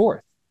back and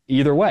forth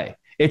either way.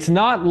 It's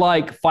not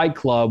like Fight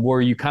Club where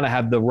you kind of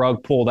have the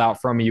rug pulled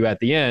out from you at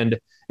the end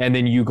and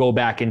then you go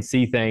back and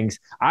see things.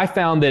 I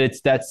found that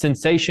it's that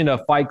sensation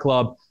of Fight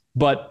Club,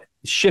 but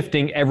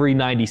shifting every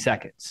 90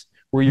 seconds.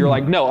 Where you're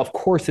like, no, of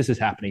course this is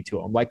happening to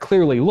him. Like,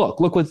 clearly,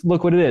 look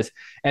what it is.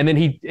 And then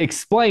he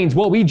explains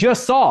what we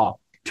just saw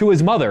to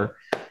his mother,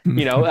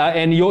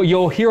 and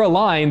you'll hear a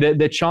line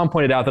that Sean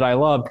pointed out that I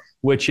love,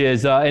 which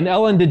is an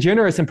Ellen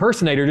DeGeneres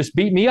impersonator just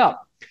beat me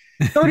up.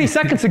 30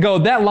 seconds ago,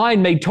 that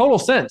line made total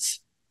sense.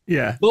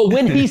 Yeah. But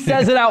when he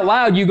says it out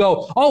loud, you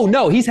go, oh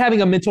no, he's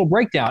having a mental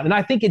breakdown. And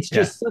I think it's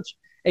just such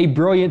a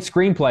brilliant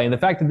screenplay. And the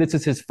fact that this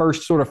is his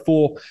first sort of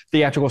full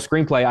theatrical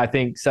screenplay, I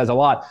think says a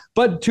lot.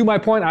 But to my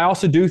point, I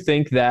also do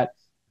think that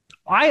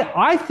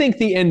I think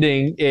the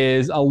ending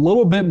is a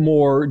little bit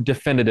more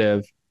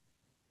definitive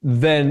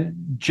than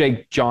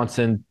Jake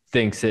Johnson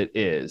thinks it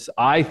is.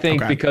 I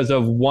think because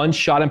of one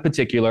shot in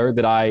particular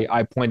that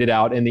I pointed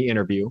out in the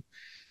interview,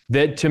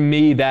 that to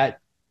me, that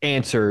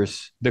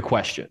answers the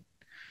question.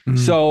 Mm-hmm.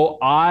 So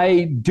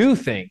I do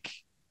think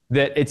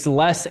that it's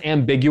less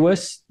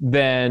ambiguous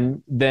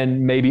than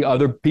maybe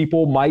other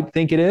people might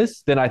think it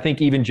is, than I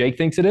think even Jake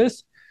thinks it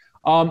is.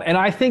 And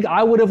I think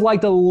I would have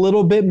liked a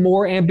little bit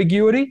more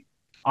ambiguity.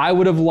 I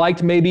would have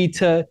liked maybe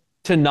to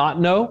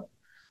not know.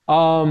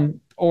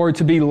 Or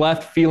to be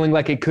left feeling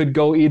like it could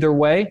go either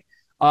way.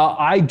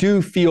 I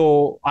do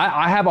feel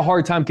I have a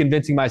hard time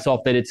convincing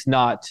myself that it's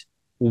not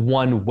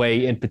one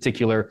way in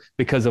particular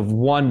because of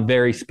one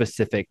very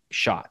specific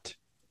shot.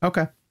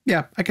 Okay.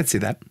 Yeah, I could see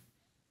that.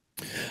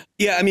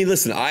 Yeah, I mean,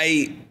 listen,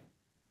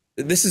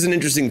 this is an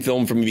interesting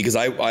film for me because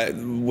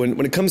when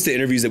it comes to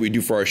interviews that we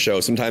do for our show,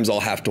 sometimes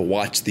I'll have to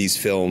watch these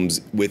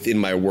films within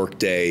my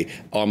workday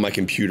on my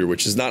computer,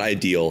 which is not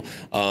ideal.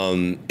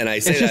 And I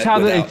say it's just how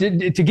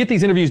to get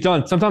these interviews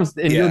done. Sometimes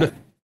in your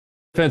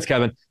defense,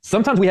 Kevin,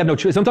 sometimes we have no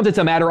choice. Sometimes it's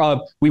a matter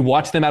of we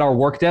watch them at our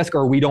work desk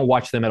or we don't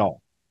watch them at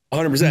all.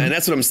 100%. And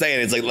that's what I'm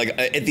saying. It's like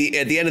at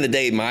the end of the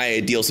day, my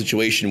ideal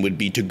situation would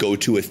be to go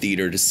to a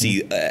theater to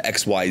see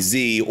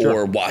XYZ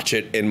or watch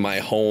it in my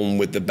home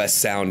with the best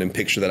sound and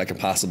picture that I can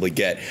possibly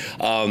get.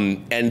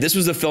 And this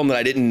was a film that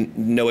I didn't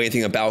know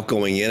anything about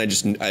going in.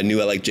 I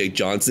knew I liked Jake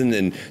Johnson,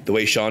 and the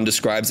way Sean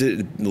describes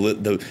it,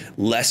 the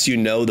less you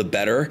know, the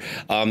better.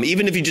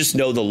 Even if you just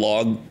know the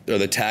log or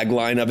the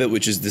tagline of it,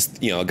 which is this,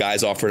 a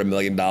guy's offered $1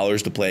 million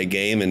to play a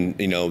game,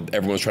 and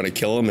everyone's trying to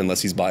kill him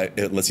unless he's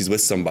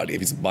with somebody.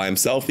 If he's by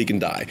himself, he can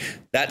die.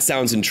 That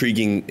sounds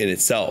intriguing in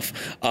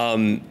itself.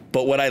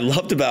 But what I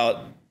loved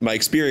about my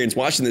experience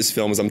watching this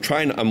film is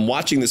I'm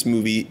watching this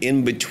movie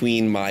in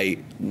between my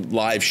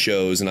live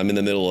shows, and I'm in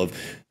the middle of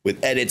with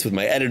edits with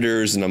my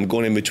editors, and I'm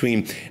going in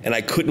between, and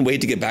I couldn't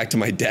wait to get back to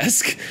my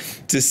desk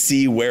to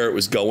see where it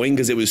was going,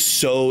 because it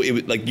was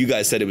like you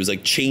guys said, it was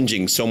like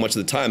changing so much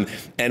of the time.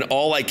 And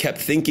all I kept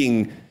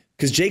thinking,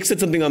 because Jake said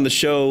something on the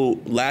show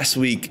last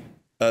week,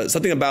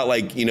 something about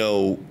like, you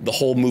know, the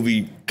whole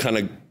movie kind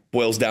of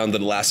boils down to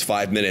the last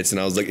 5 minutes,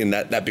 and I was like, and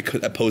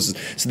that poses.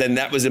 So then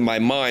that was in my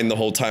mind the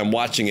whole time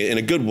watching it in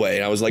a good way,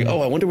 and I was like, oh,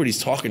 I wonder what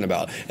he's talking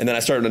about. And then I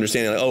started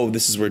understanding, like, oh,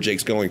 this is where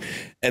Jake's going.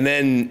 And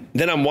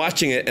then I'm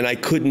watching it, and I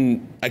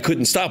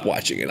couldn't stop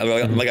watching it.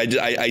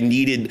 I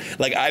needed,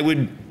 like, I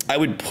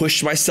would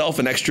push myself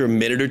an extra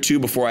minute or two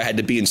before I had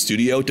to be in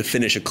studio to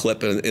finish a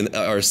clip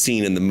or a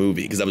scene in the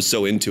movie, because I was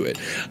so into it.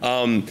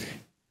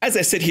 As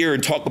I sit here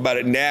and talk about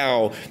it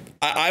now,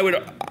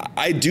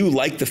 I do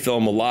like the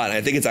film a lot.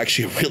 I think it's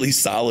actually a really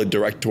solid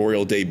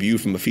directorial debut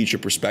from a feature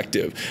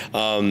perspective.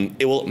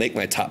 It will make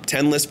my top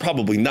 10 list,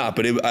 probably not,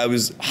 but I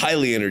was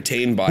highly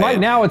entertained by it. Right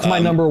now, it's my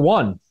number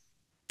one.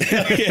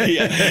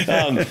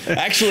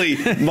 Actually,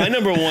 my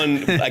number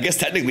one, I guess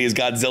technically, is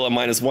Godzilla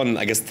 -1.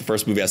 I guess the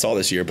first movie I saw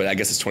this year, but I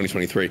guess it's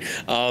 2023.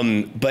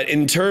 But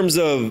in terms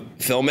of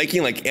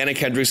filmmaking, like, Anna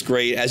Kendrick's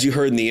great. As you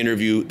heard in the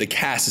interview, the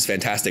cast is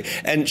fantastic.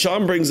 And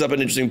Sean brings up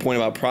an interesting point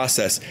about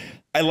process.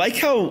 I like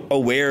how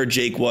aware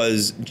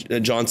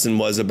Johnson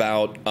was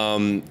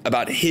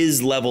about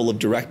his level of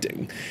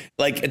directing.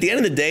 Like, at the end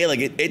of the day, like,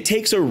 it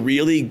takes a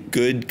really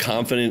good,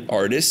 confident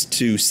artist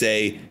to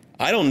say,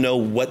 I don't know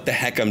what the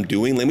heck I'm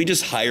doing. Let me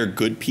just hire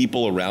good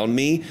people around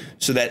me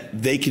so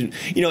that they can,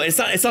 you know, it's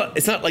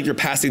not like you're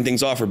passing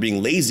things off or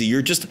being lazy.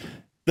 You're just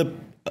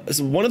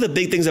one of the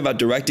big things about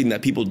directing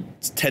that people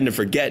tend to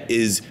forget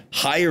is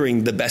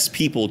hiring the best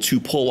people to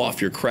pull off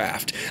your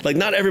craft. Like,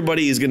 not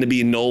everybody is going to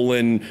be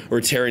Nolan or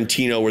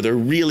Tarantino, where they're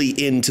really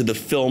into the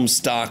film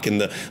stock and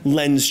the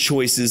lens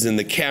choices and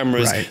the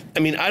cameras. Right.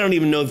 I mean, I don't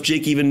even know if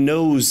Jake even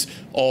knows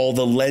all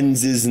the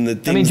lenses and the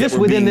things. I mean, just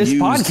within this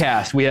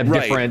podcast, we have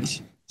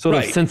different sort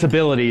of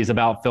sensibilities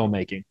about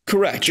filmmaking.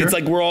 Correct. Sure. It's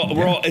like we're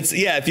all. It's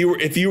if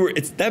you were,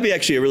 that'd be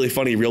actually a really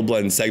funny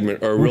ReelBlend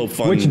segment, or a real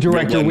fun. Which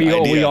director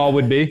we all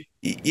would be.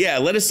 Yeah,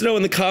 let us know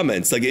in the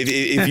comments. Like,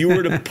 if you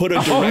were to put a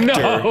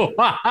director,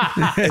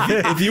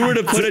 if you were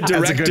to put a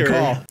director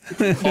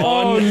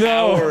on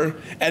our,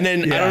 and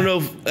then I don't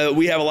know if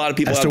we have a lot of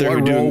people out there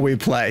who do. Role we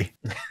play.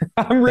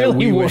 I'm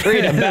really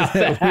worried about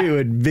that. We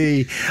would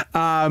be.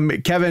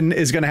 Kevin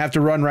is going to have to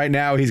run right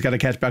now. He's got to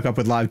catch back up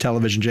with live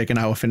television. Jake and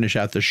I will finish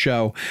out the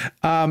show.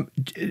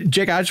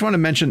 Jake, I just want to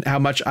mention how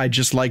much I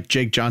just like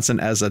Jake Johnson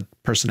as a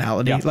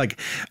personality, like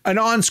an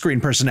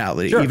on-screen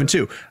personality, even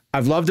too.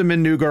 I've loved him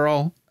in New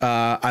Girl.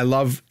 I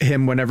love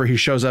him whenever he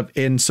shows up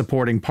in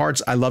supporting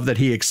parts. I love that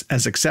he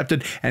has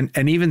accepted and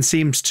even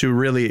seems to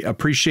really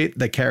appreciate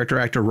the character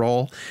actor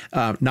role,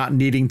 not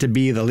needing to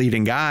be the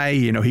leading guy.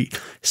 You know, he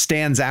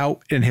stands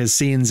out in his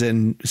scenes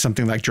in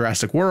something like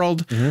Jurassic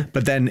World,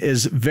 but then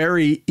is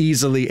very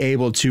easily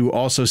able to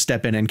also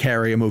step in and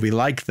carry a movie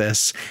like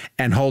this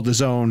and hold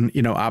his own,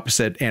 you know,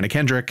 opposite Anna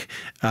Kendrick,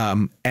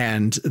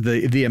 and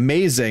the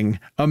amazing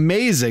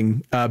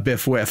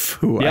Biff Whiff,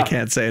 who I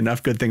can't say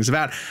enough good things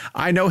about.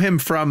 I know him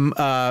from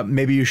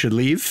Maybe You Should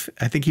Leave.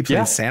 I think he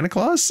played Santa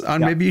Claus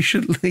on Maybe You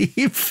Should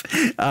Leave,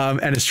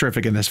 and is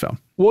terrific in this film.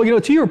 Well, you know,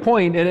 to your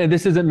point, and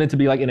this isn't meant to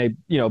be like in a,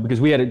 you know,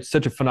 because we had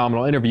such a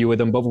phenomenal interview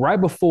with him, but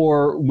right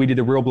before we did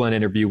the ReelBlend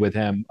interview with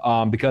him,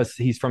 because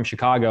he's from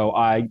Chicago,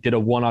 I did a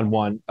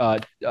one-on-one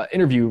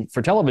interview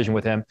for television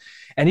with him,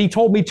 and he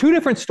told me two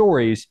different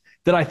stories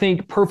that I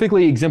think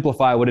perfectly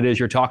exemplify what it is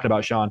you're talking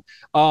about, Sean.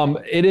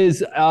 It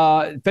is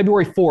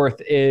February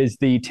 4th is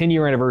the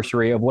 10-year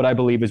anniversary of what I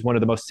believe is one of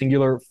the most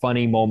singular,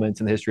 funny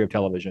moments in the history of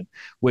television,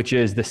 which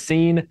is the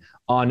scene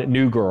on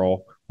New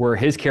Girl where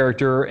his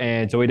character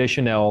and Zooey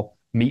Deschanel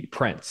meet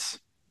Prince.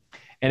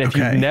 And if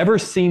you've never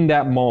seen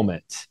that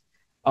moment,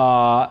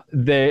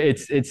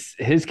 it's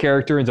his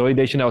character and Zooey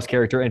Deschanel's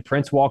character, and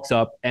Prince walks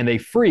up and they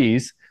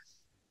freeze,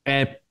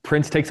 and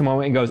Prince takes a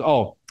moment and goes,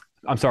 "Oh,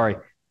 I'm sorry.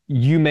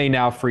 You may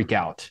now freak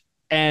out."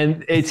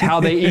 And it's how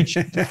they each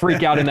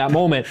freak out in that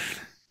moment.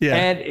 Yeah.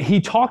 And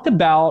he talked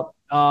about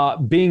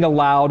being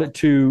allowed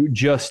to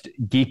just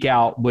geek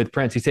out with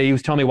Prince. He said he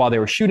was telling me while they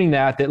were shooting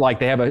that like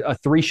they have a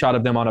 3-shot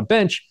of them on a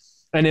bench.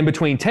 And in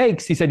between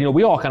takes, he said, you know,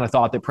 we all kind of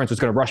thought that Prince was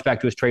going to rush back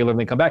to his trailer and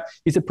then come back.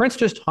 He said, Prince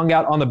just hung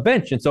out on the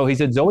bench. And so he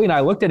said, Zooey and I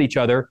looked at each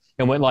other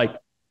and went like,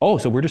 oh,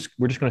 so we're just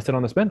going to sit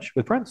on this bench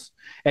with Prince.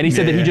 And he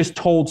said that he just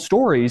told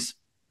stories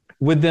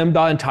with them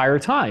the entire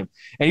time.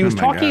 And he was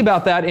talking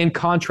about that in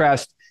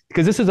contrast,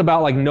 because this is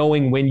about like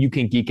knowing when you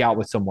can geek out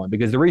with someone.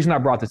 Because the reason I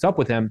brought this up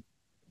with him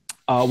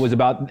was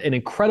about an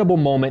incredible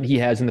moment he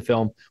has in the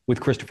film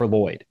with Christopher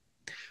Lloyd,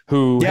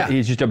 who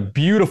is just a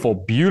beautiful,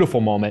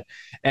 beautiful moment.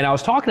 And I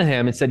was talking to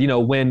him and said, you know,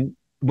 when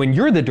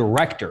you're the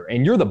director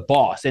and you're the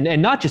boss,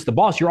 and not just the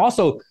boss, you're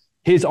also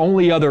his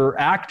only other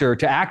actor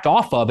to act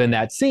off of in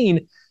that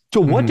scene,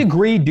 to what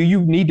degree do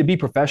you need to be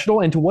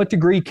professional, and to what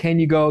degree can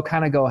you go,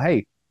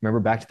 hey, remember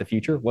Back to the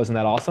Future? Wasn't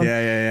that awesome?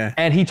 Yeah.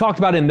 And he talked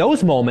about in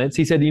those moments,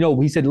 he said,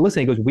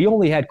 listen, he goes, we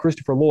only had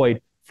Christopher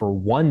Lloyd for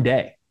one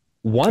day.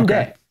 One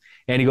day.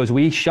 And he goes,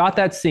 we shot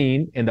that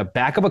scene in the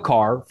back of a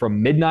car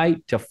from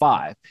midnight to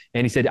 5.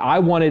 And he said, I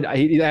wanted,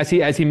 as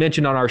he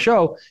mentioned on our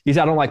show, he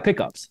said, I don't like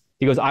pickups.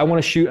 He goes, I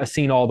want to shoot a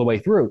scene all the way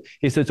through.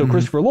 He said, so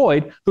Christopher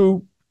Lloyd,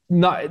 who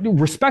not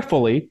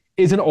respectfully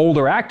is an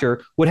older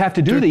actor, would have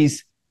to do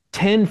these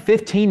 10,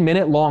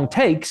 15-minute long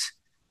takes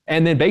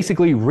and then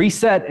basically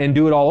reset and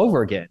do it all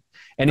over again.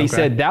 And he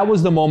said that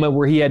was the moment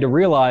where he had to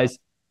realize,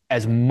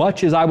 as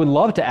much as I would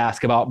love to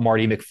ask about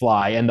Marty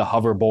McFly and the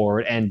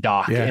hoverboard and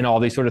Doc and all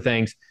these sort of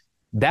things,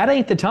 that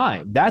ain't the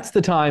time. That's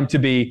the time to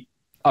be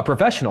a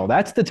professional.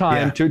 That's the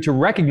time to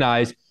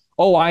recognize,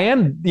 oh, I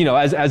am,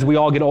 as we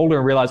all get older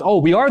and realize, oh,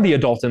 we are the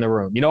adults in the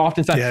room.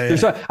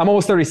 Oftentimes, I'm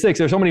almost 36.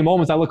 There's so many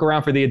moments I look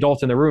around for the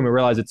adults in the room and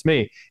realize it's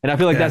me. And I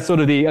feel like that's sort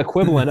of the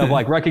equivalent of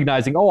like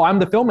recognizing, oh, I'm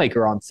the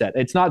filmmaker on set.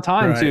 It's not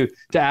time to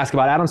ask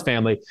about Addams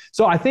Family.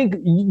 So I think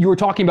you were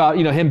talking about,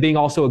 him being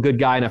also a good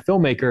guy and a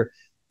filmmaker.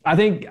 I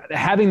think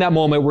having that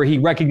moment where he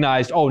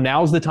recognized, oh,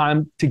 now's the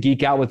time to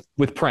geek out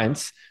with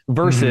Prince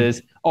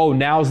versus, oh,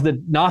 now's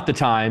not the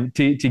time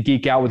to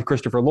geek out with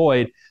Christopher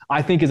Lloyd,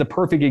 I think is a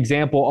perfect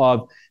example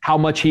of how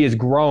much he has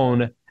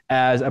grown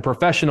as a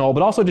professional,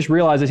 but also just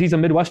realizes he's a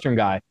Midwestern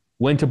guy,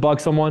 when to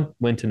bug someone,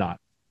 when to not.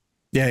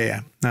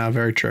 Yeah. No,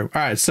 very true.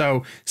 All right.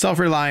 So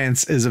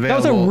Self-Reliance is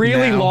available. That was a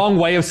really long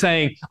way of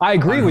saying, I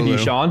agree with you,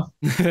 Sean.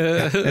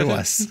 It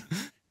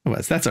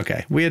was. That's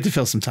okay. We had to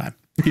fill some time.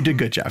 You did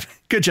good job.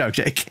 Good job,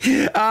 Jake.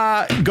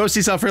 Go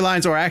see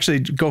Self-Reliance, or actually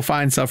go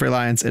find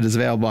Self-Reliance. It is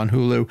available on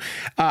Hulu.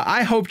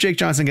 I hope Jake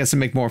Johnson gets to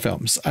make more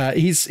films.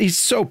 He's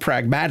so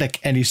pragmatic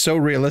and he's so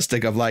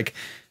realistic of like,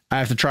 I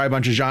have to try a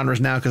bunch of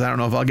genres now because I don't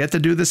know if I'll get to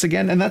do this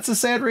again. And that's the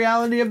sad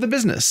reality of the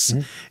business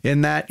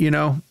in that,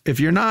 if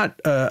you're not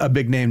a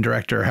big name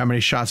director, how many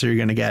shots are you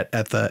going to get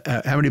at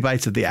how many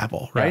bites at the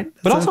apple, right? Yeah.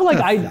 But also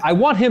I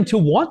want him to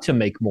want to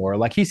make more.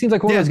 Like he seems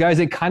like one of those guys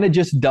that kind of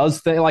just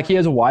does things. Like he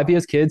has a wife, he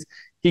has kids.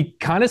 He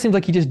kind of seems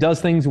like he just does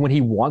things when he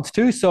wants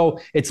to. So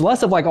it's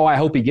less of like, oh, I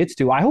hope he gets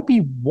to. I hope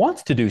he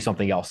wants to do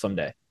something else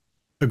someday.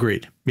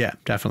 Agreed. Yeah,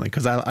 definitely.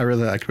 Because I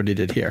really liked what he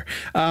did here.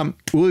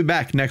 We'll be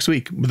back next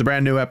week with a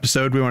brand new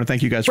episode. We want to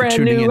thank you guys for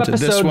tuning into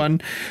this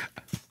one.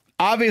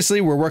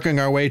 Obviously, we're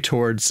working our way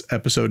towards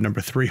episode number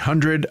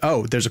 300.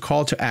 Oh, there's a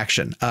call to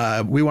action.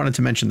 We wanted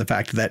to mention the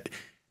fact that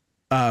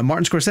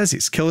Martin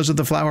Scorsese's Killers of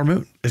the Flower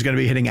Moon is going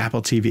to be hitting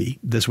Apple TV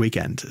this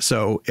weekend.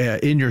 So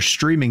in your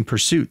streaming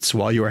pursuits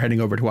while you are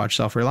heading over to watch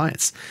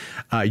Self-Reliance,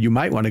 you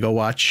might want to go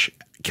watch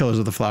Killers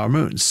of the Flower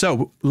Moon.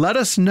 So let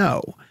us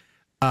know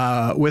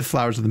with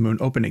Flowers of the Moon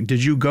opening.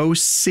 Did you go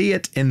see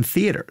it in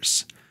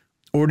theaters?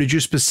 Or did you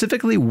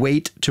specifically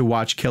wait to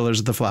watch Killers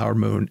of the Flower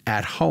Moon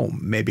at home?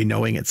 Maybe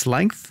knowing its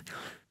length,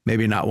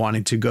 maybe not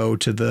wanting to go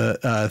to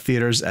the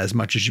theaters as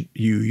much as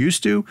you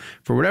used to.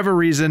 For whatever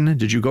reason,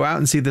 did you go out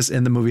and see this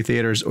in the movie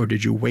theaters, or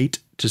did you wait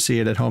to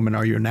see it at home? And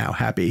are you now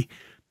happy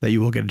that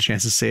you will get a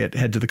chance to see it?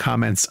 Head to the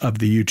comments of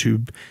the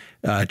YouTube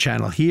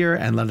channel here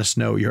and let us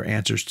know your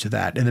answers to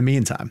that. In the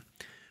meantime,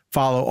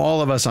 follow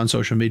all of us on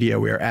social media.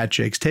 We are at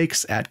Jake's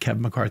Takes, at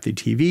Kevin McCarthy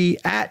TV,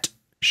 at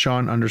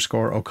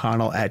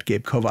Sean_O'Connell, at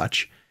Gabe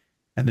Kovac.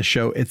 And the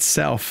show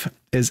itself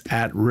is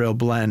at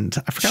ReelBlend.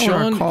 I forgot what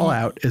our call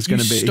out is going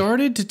to be. You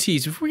started to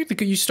tease. Before we get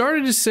to, you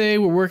started to say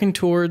we're working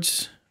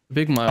towards a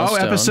big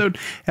milestone.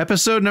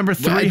 Episode number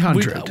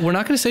 300. We're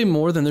not going to say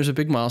more than there's a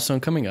big milestone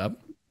coming up.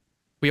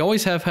 We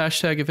always have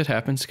hashtag if it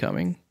happens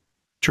coming.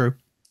 True.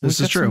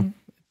 This is true.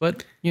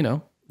 But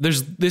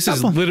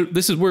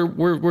this is where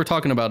we're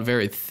talking about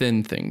very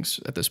thin things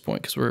at this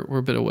point because we're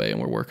a bit away and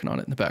we're working on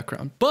it in the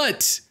background.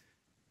 But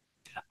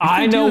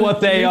I know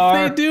what they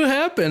are. They do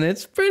happen.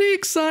 It's pretty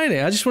exciting.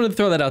 I just wanted to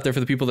throw that out there for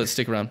the people that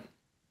stick around.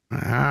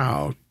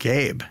 Wow,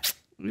 Gabe.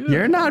 Yeah.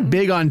 You're not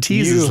big on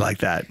teases like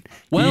that.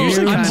 Well,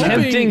 I'm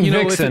tempting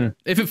Vixen.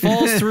 If it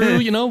falls through,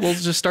 we'll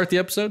just start the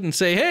episode and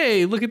say,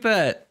 hey, look at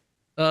that.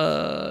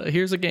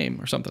 Here's a game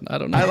or something. I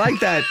don't know. I like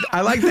that.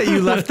 I like that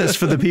you left this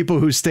for the people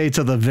who stay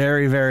till the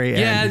very, very end.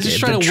 Yeah, just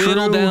try to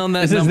whittle down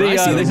that number.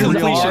 This is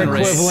our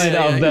equivalent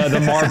of the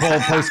Marvel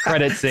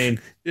post-credit scene.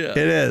 Yeah. It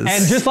is.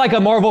 And just like a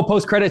Marvel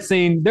post-credit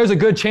scene, there's a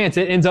good chance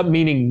it ends up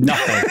meaning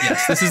nothing.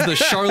 Yes, this is the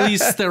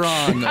Charlize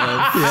Theron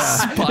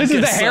of This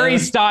is the Harry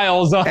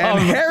Styles of... And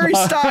Harry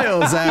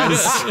Styles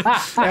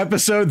as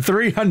episode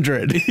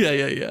 300.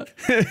 Yeah.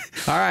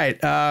 All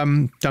right.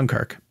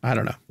 Dunkirk. I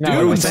don't know.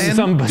 No,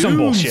 some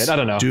bullshit. I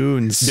don't know.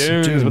 Dunes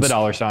with a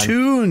dollar sign.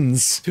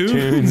 Tunes.